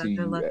If I know see that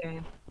they're you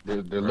looking. they're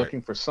Right.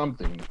 looking for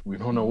something. We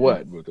don't know Mhm.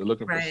 what, but they're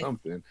looking for Right.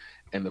 something.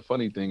 And the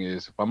funny thing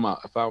is, if I'm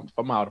out,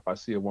 if I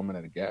see a woman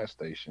at a gas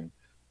station,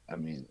 I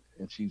mean,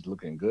 and she's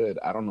looking good.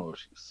 I don't know if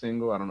she's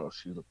single. I don't know if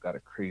she's got a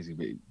crazy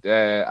baby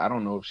dad. I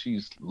don't know if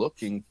she's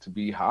looking to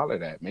be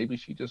hollered at. Maybe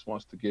she just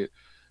wants to get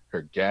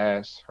her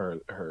gas,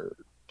 her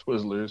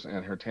Twizzlers,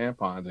 and her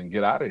tampons and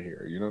get out of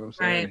here. You know what I'm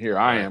saying? Right. Here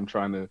I Right. am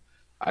trying to.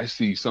 I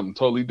see something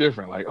totally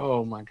different. Like,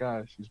 oh my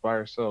God, she's by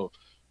herself.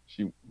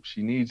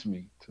 She needs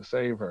me to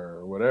save her,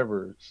 or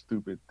whatever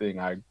stupid thing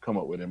I come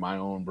up with in my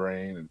own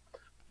brain.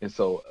 And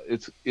so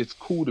it's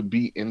cool to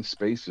be in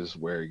spaces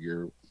where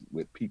you're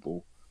with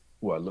people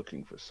who are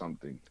looking for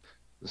something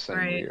the same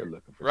way Right. you're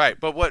looking for Right.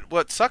 something. But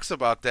what sucks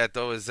about that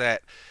though is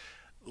that,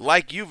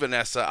 like you,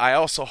 Vanessa, I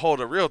also hold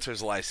a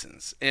realtor's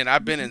license, and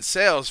I've been in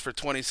sales for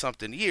 20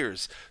 something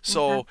years. Okay.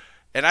 So,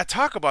 and I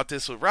talk about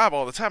this with Rob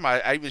all the time.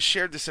 I even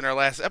shared this in our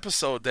last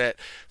episode that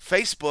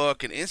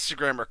Facebook and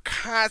Instagram are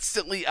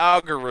constantly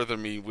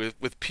algorithming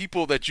with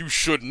people that you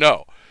should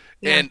know.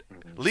 Yeah. And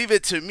leave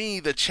it to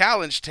me, the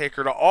challenge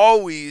taker, to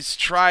always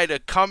try to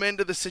come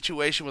into the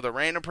situation with a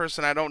random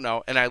person I don't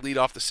know, and I lead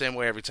off the same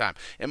way every time.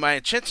 And my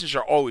intentions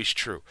are always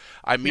true.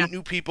 I Yeah. meet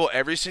new people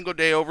every single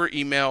day over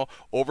email,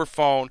 over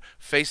phone,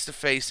 face to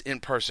face, in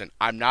person.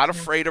 I'm not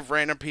Yeah. afraid of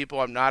random people.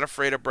 I'm not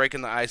afraid of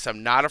breaking the ice.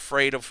 I'm not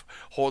afraid of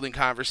holding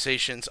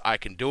conversations. I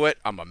can do it.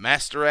 I'm a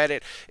master at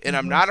it. And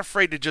I'm Mm-hmm. not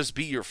afraid to just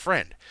be your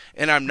friend.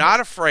 And I'm not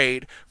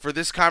afraid for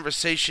this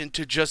conversation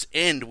to just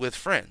end with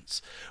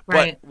friends. But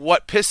Right.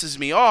 what pisses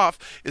me off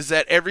is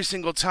that every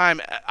single time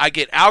I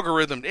get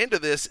algorithmed into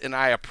this and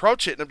I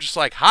approach it and I'm just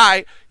like,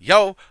 "Hi,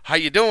 yo, how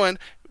you doing?"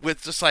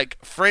 with just like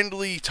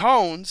friendly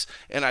tones,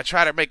 and I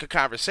try to make a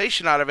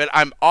conversation out of it,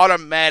 I'm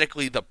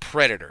automatically the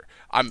predator.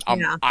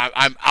 Yeah.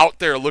 I'm out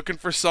there looking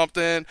for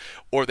something,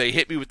 or they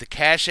hit me with the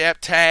Cash App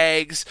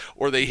tags,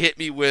 or they hit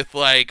me with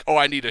like, "Oh,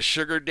 I need a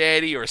sugar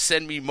daddy," or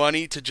 "Send me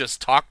money to just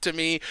talk to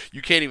me.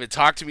 You can't even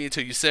talk to me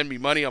until you send me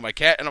money on my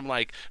cat." And I'm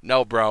like,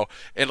 "No, bro."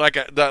 And like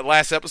the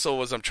last episode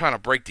was, I'm trying to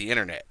break the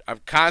internet. I'm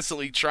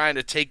constantly trying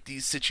to take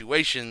these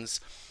situations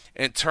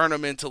and turn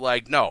them into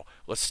like, "No,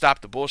 let's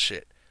stop the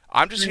bullshit.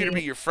 I'm just here to be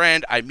Right. your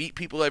friend. I meet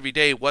people every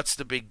day. What's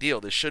the big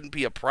deal? This shouldn't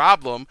be a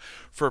problem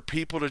for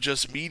people to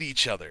just meet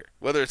each other,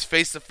 whether it's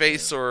face to Yeah.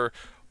 face or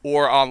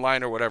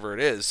online or whatever it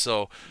is."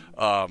 So,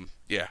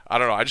 yeah, I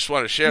don't know. I just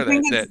want to I share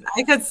think that.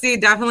 I could see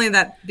definitely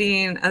that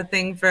being a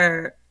thing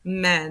for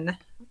men.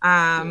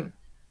 Yeah.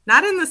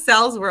 Not in the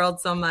sales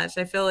world so much.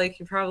 I feel like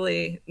you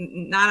probably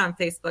not on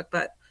Facebook,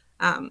 but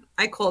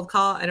I cold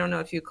call. I don't know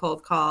if you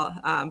cold call,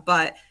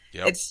 but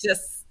Yep. it's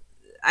just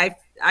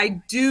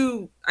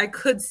I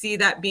could see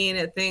that being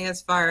a thing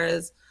as far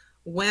as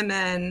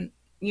women,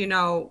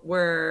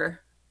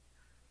 were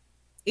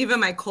even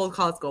my cold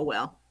calls go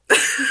well.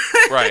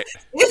 Right.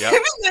 Even Yep.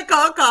 the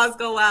cold calls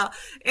go well.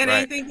 And I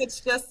Right. think it's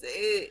just,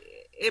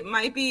 it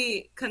might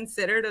be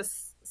considered a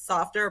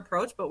softer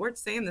approach, but we're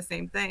saying the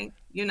same thing,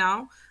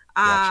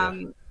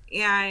 Gotcha.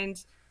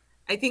 And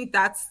I think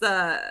that's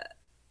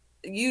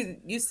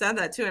you said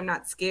that too. I'm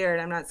not scared.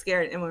 I'm not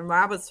scared. And when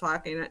Rob was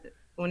talking,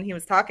 when he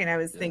was talking, I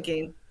was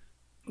thinking,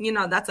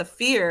 that's a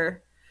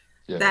fear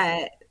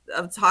that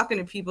of talking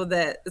to people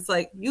that it's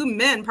like you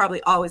men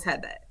probably always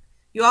had that.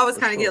 You always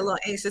kind of get a little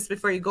anxious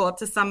before you go up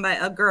to somebody,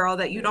 a girl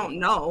that you don't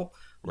know,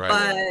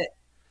 but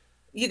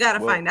you got to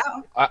find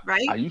out,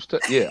 right? I used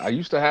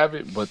to have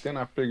it, but then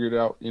I figured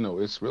out,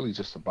 it's really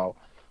just about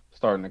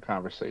starting a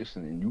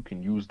conversation, and you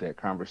can use that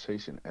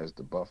conversation as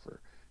the buffer.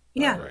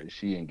 Yeah. Is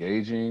she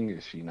engaging?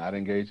 Is she not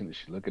engaging? Is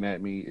she looking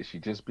at me? Is she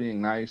just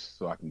being nice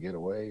so I can get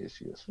away? Is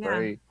she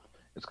afraid?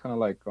 It's kind of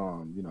like,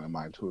 am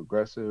I too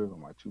aggressive?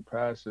 Am I too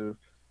passive?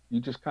 You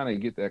just kind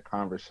of get that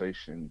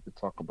conversation. You could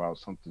talk about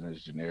something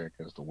as generic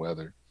as the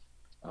weather.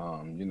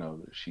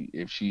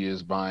 If she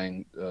is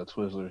buying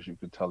Twizzlers, you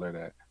could tell her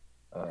that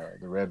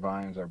the red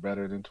vines are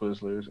better than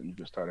Twizzlers, and you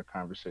can start a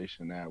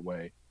conversation that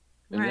way.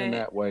 And then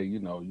that way, you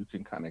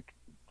can kind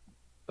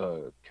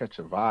of catch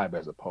a vibe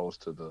as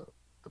opposed to the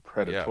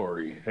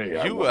predatory. Hey,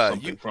 I want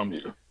something from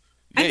you.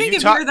 I think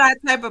if you're that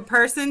type of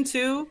person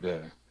too,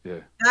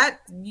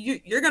 that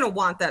you're gonna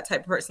want that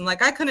type of person.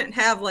 Like I couldn't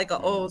have like an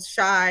old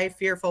shy,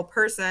 fearful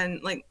person.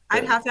 Like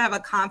I'd have to have a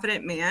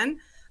confident man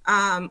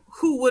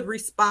who would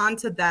respond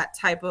to that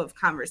type of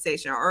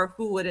conversation or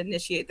who would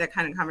initiate that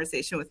kind of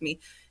conversation with me.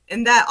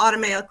 And that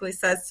automatically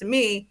says to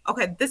me,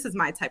 okay, this is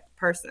my type of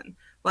person,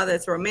 whether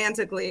it's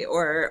romantically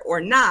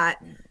or not.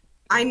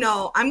 I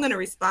know I'm going to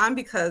respond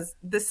because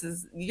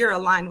you're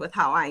aligned with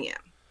how I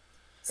am.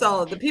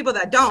 So the people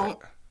that don't,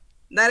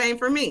 that ain't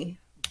for me.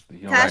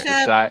 Cash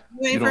App,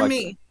 you ain't for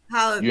me.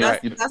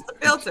 That's the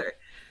filter.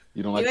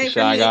 You don't like the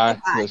shy guy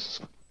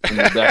just in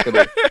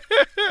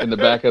the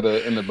back of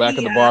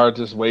the bar,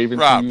 just waving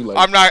Rob, to you.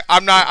 Like,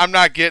 I'm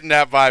not getting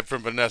that vibe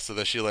from Vanessa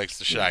that she likes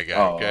the shy guy.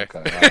 Okay.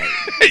 Right.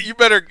 you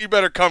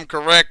better come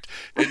correct,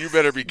 and you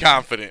better be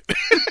confident.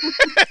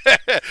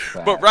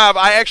 But Rob,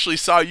 I actually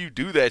saw you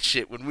do that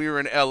shit when we were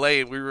in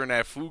LA and we were in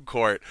that food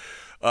court.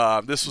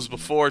 This was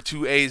before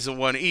 2 A's and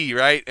 1 E,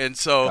 right? And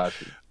so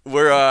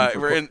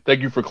we're in.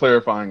 Thank you for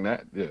clarifying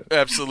that. Yeah,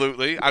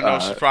 absolutely. I know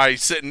she's probably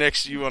sitting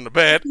next to you on the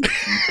bed.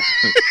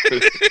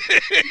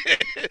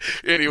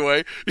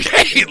 Anyway,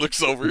 he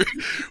looks over.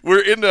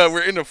 We're in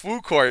the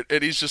food court,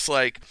 and he's just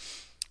like,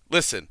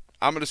 "Listen,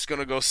 I'm just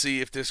gonna go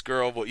see if this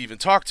girl will even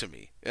talk to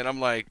me." And I'm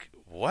like,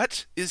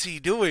 "What is he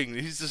doing?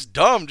 He's just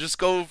dumb. Just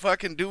go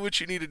fucking do what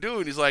you need to do."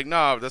 And he's like,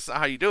 "No, that's not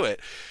how you do it."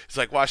 He's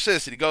like, "Watch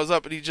this." And he goes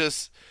up and he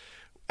just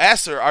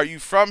asks her, "Are you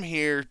from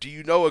here? Do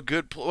you know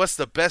what's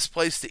the best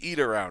place to eat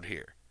around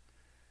here?"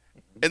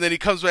 And then he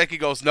comes back and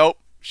goes, "Nope,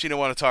 she didn't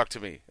want to talk to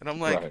me." And I'm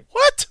like,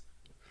 "What?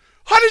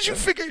 How did you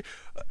figure?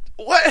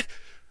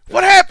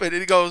 What happened?"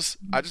 And he goes,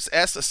 "I just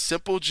asked a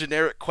simple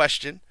generic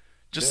question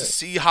just to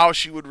see how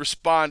she would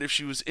respond if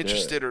she was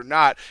interested or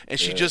not. And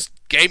she just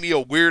gave me a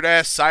weird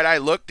ass side eye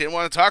look, didn't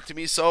want to talk to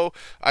me, so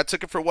I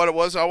took it for what it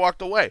was and I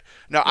walked away."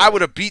 Now I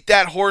would have beat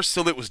that horse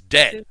till it was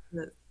dead.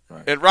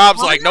 And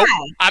Rob's like, "Nope,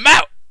 I'm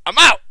out.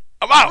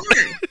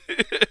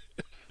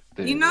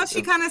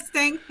 She kind of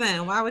stank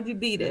then. Why would you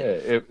beat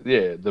it?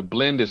 The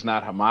blend is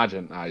not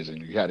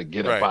homogenizing. You got to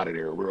get up out of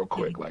there real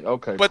quick. Like,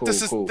 okay, but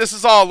cool, this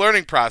is all a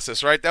learning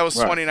process, right? That was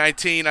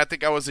 2019. I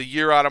think I was a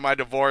year out of my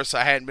divorce.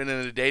 I hadn't been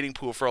in the dating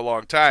pool for a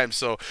long time,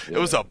 so it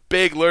was a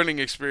big learning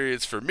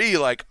experience for me.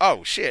 Like,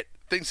 oh shit,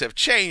 things have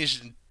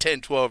changed in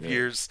 10, 12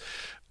 years.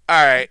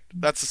 All right,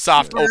 that's a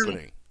soft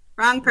opening.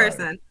 Wrong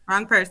person.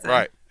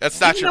 Right. That's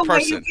not your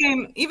person.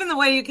 Even the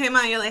way you came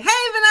out, you're like, "Hey,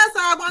 Vanessa,"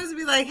 I wanted to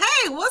be like,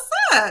 "Hey, what's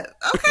up?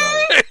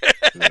 Okay,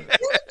 where you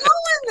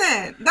going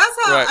then?" That's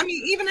how. I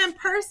mean, even in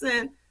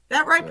person,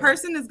 that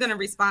person is going to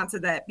respond to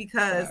that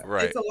because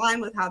it's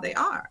aligned with how they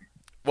are.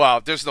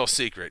 Well, there's no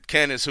secret.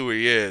 Ken is who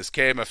he is.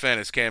 KMFN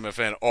is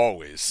KMFN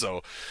always.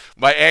 So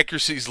my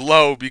accuracy's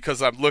low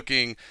because I'm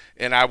looking,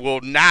 and I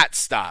will not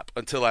stop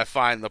until I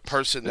find the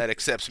person that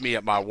accepts me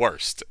at my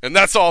worst. And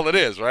that's all it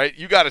is, right?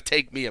 You got to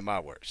take me at my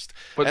worst.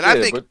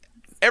 I think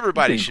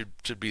everybody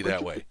should be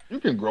that way. You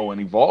can grow and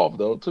evolve,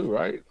 though, too,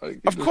 right? Like,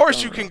 of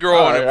course you can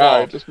grow and evolve.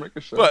 Right, just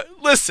making sure. But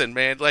listen,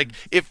 man, like,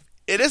 if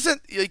it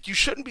isn't, like, you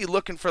shouldn't be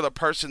looking for the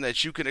person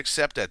that you can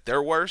accept at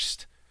their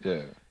worst.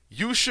 Yeah.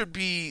 You should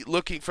be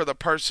looking for the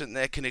person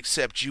that can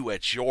accept you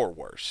at your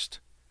worst.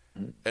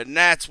 And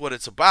that's what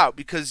it's about,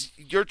 because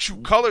your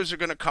true colors are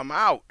going to come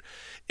out.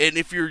 And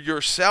if you're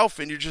yourself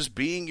and you're just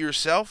being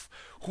yourself,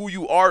 who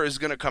you are is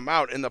going to come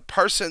out. And the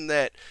person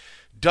that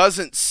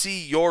doesn't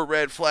see your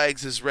red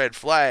flags as red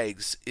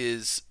flags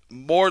is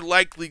more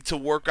likely to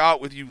work out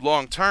with you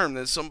long term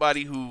than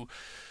somebody who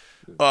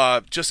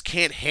just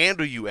can't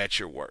handle you at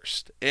your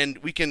worst. And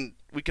we can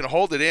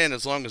hold it in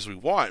as long as we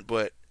want,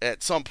 but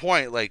at some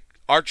point, like,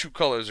 our true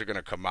colors are going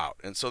to come out.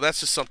 And so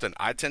that's just something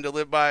I tend to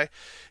live by,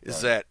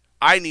 is that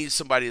I need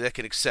somebody that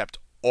can accept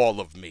all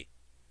of me.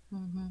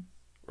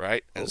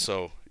 Right? And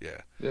so,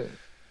 yeah.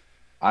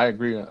 I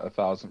agree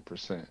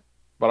 1,000%.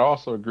 But I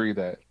also agree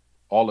that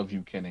all of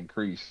you can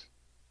increase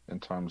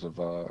in terms of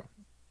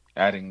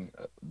adding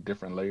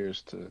different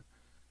layers to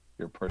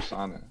your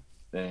persona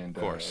and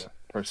of course.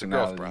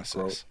 Personality it's a growth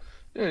process.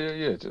 Growth.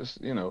 Yeah.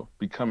 Just,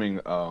 becoming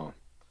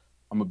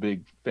I'm a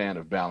big fan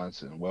of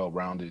balance and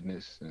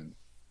well-roundedness, and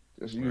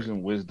just Right.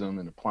 using wisdom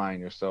and applying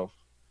yourself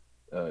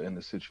in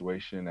the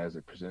situation as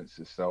it presents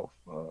itself.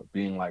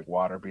 Being like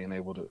water, being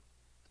able to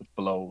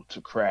flow,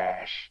 to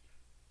crash,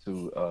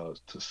 to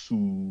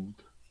soothe,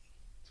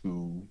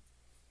 to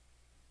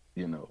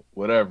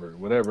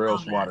whatever All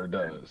else that water stuff.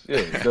 does. Yeah,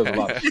 it does a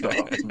lot of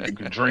stuff. You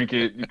can drink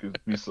it, you can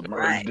be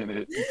submerged Right. in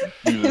it, you can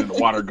use it in a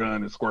water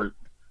gun and squirt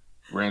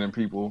random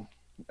people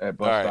at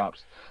All bus right.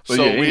 stops. But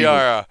So yeah,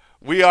 anywho,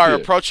 we are yeah,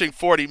 approaching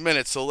 40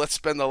 minutes. So let's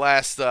spend the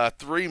last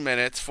 3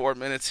 minutes, 4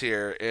 minutes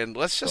here, and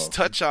let's just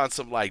talking. touch on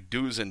some like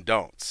do's and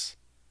don'ts.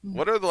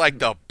 What are like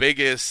the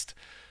biggest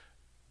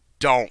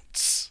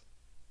don'ts?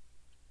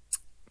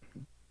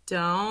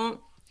 Don't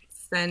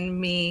send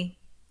me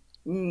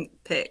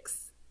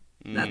pics.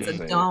 You That's can a Mm,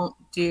 say it. don't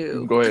You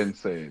can do. go ahead and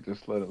say it.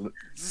 Just let it.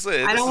 this is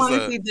it. I This don't is want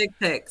to a see dick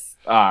pics.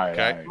 All right,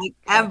 all okay. right. Like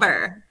Got you.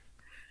 ever.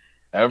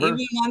 Ever?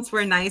 Even once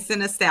we're nice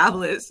and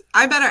established.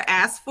 I better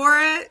ask for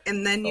it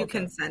and then you Okay.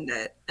 can send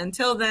it.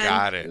 Until then,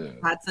 Got it. Yeah.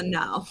 that's a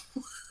no.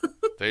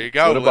 There you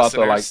go, What about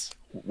the like? listeners.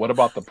 What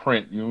about the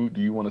print? Do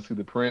you want to see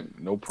the print?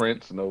 No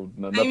prints, no I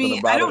nothing mean, I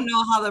about don't it.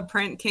 know how the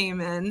print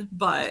came in,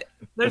 but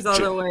there's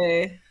other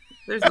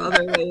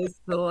ways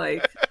to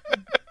like,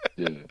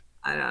 Yeah,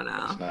 I don't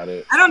that's know. not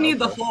it. I don't need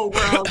the Okay, whole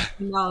world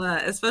to know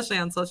that, especially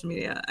on social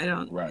media. I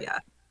don't, right. yeah.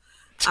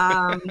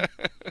 Um,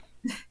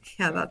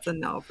 yeah, that's a Gotcha.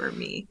 no for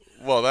me.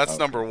 Well, that's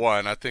number Okay.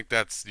 one. I think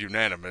that's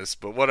unanimous.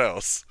 But what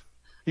else?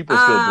 People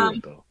still do Um,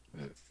 it though.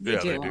 Yeah. they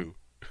Yeah, they do. do.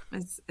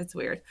 It's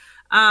weird.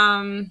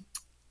 Um,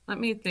 let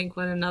me think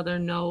what another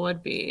no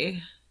would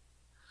be.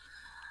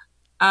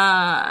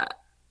 Uh,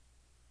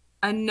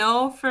 a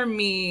no for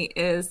me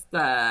is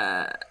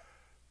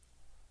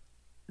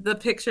the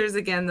pictures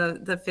again,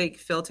 the fake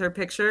filter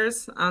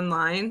pictures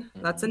online.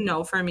 That's a Mhm.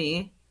 no for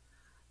me.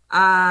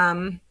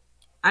 Um,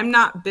 I'm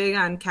not big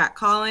on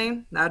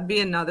catcalling. That would be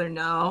another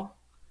no.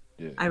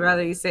 Yeah. I'd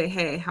rather you say,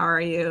 "Hey, how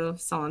are you?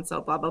 So and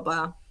so, blah blah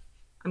blah."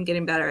 I'm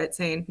getting better at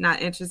saying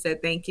not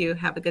interested. Thank you.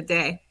 Have a good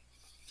day.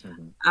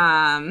 Mhm.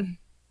 Um,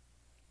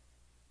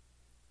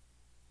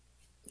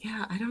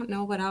 yeah, I don't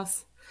know what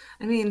else.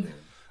 I mean, Yeah.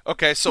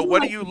 Okay, so who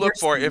what do likes you look worse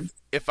for things?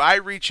 if I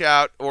reach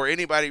out or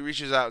anybody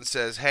reaches out and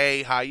says,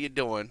 "Hey, how you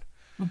doing?"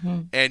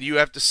 Mhm. and you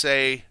have to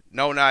say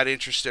no, not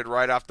interested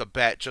right off the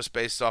bat just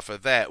based off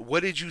of that.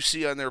 What did you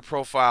see on their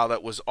profile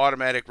that was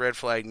automatic red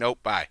flag?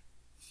 Nope, bye.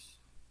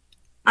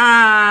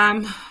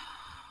 Um,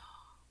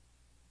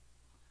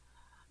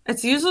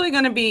 it's usually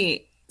going to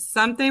be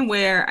something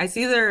where I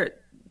see their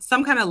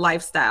some kind of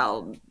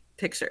lifestyle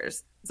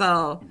pictures.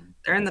 So Mhm.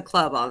 they're in the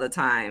club all the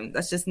time.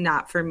 That's just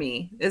not for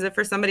me. Is it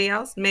for somebody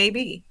else?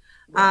 Maybe.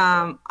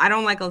 Right. I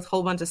don't like a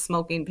whole bunch of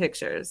smoking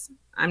pictures.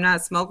 I'm not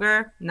a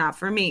smoker. Not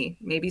for me.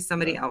 Maybe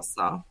somebody Right. else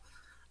though.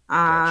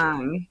 Gotcha.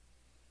 Um,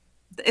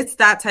 it's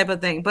that type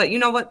of thing. But you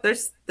know what?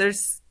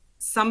 There's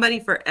somebody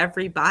for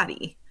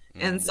everybody.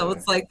 And so Mm-hmm. Right.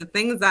 it's like the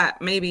things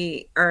that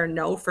maybe are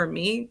no for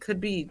me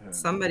could be Yeah.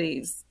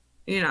 somebody's,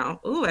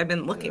 ooh, I've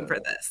been looking Yeah. for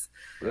this.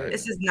 Right.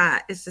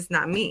 Yeah. It's just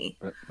not me.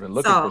 Been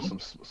looking for So,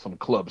 some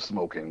club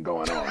smoking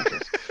going on.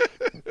 'Cause,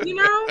 you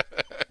know,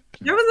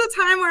 there was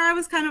a time where I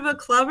was kind of a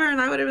clubber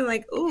and I would have been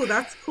like, ooh,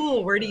 that's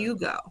cool. Where do yeah. you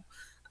go?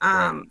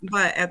 Right.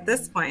 But at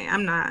this Mhm. point,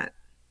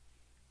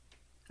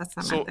 that's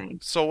not my thing.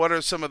 So what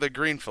are some of the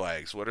green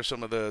flags? What are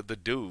some of the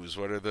do's?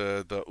 What are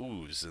the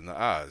oohs and the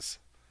ahs?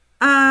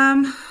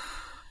 Um,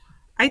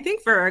 I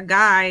think for a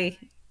guy,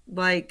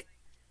 like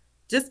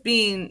just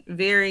being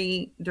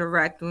very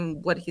direct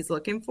in what he's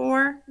looking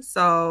for.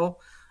 So,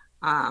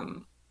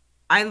 um,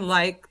 I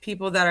like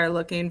people that are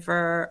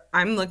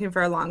I'm looking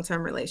for a long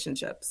term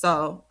relationship.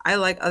 So I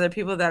like other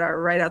people that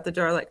are right out the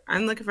door, like,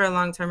 I'm looking for a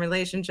long term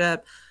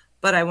relationship,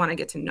 but I want to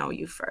get to know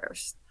you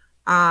first.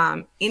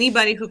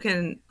 Anybody who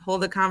can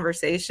hold a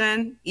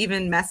conversation,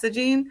 even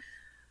messaging,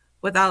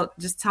 without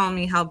just telling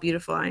me how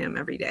beautiful I am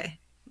every day.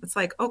 It's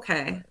like,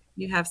 okay, Right.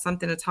 you have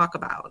something to talk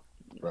about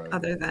Right.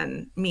 other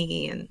than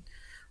me and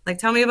like,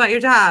 tell me about your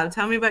job,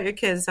 tell me about your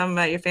kids, tell me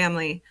about your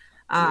family.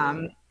 Yeah.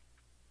 Um,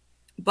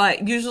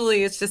 but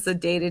usually it's just a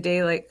day to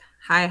day, like,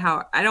 hi,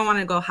 how, I don't want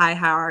to go, hi,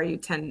 how are you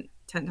 10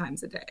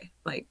 times a day,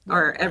 like, Right.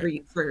 or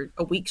Right. for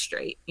a week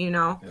straight, you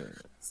know? Yeah.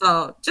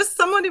 So just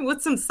somebody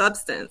with some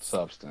substance.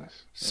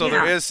 Substance. So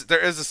Yeah. there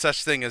is a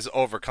such thing as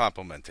over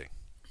complimenting.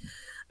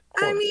 Of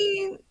I course.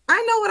 mean,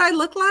 I know what I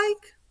look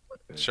like.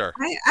 Yeah. Sure.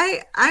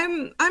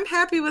 I'm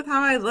happy with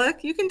how I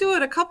look. You can do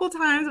it a couple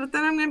times, but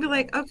then I'm gonna be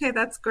like, okay,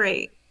 that's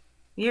great.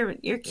 You're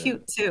Yeah.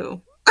 cute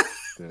too.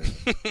 Yeah.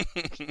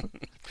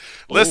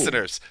 Oh.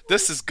 Listeners,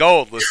 this is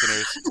gold,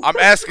 listeners. I'm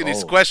asking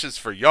these Oh. questions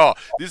for y'all.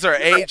 These are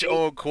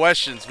age-old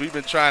questions we've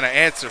been trying to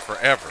answer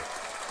forever.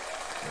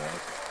 Yeah.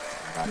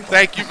 Not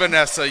Thank you, clapping.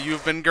 Vanessa.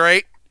 You've been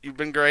great. You've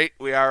been great.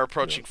 We are Yeah.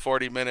 approaching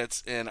 40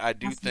 minutes, and I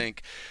do Awesome.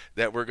 think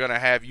that we're going to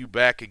have you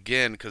back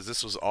again because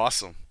this was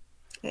awesome.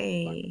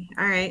 Hey,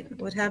 all right.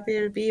 Would happy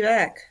to be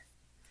back.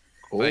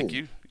 Thank Cool.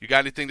 you. You got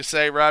anything to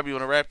say, Rob? You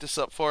want to wrap this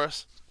up for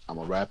us? I'm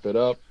gonna wrap it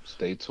up.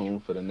 Stay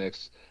tuned for the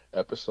next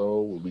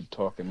episode. We'll be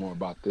talking more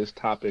about this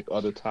topic,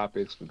 other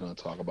topics. We're gonna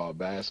talk about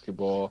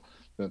basketball.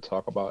 We're gonna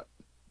talk about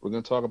we're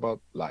gonna talk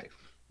about life.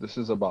 This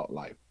is about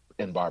life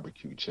and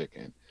barbecue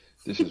chicken.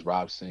 This is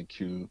Robson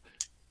Q.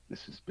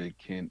 This is Big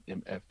Ken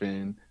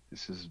MFN.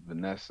 This is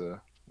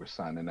Vanessa. We're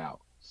signing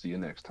out. See you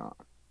next time.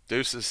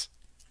 Deuces.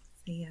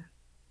 See ya.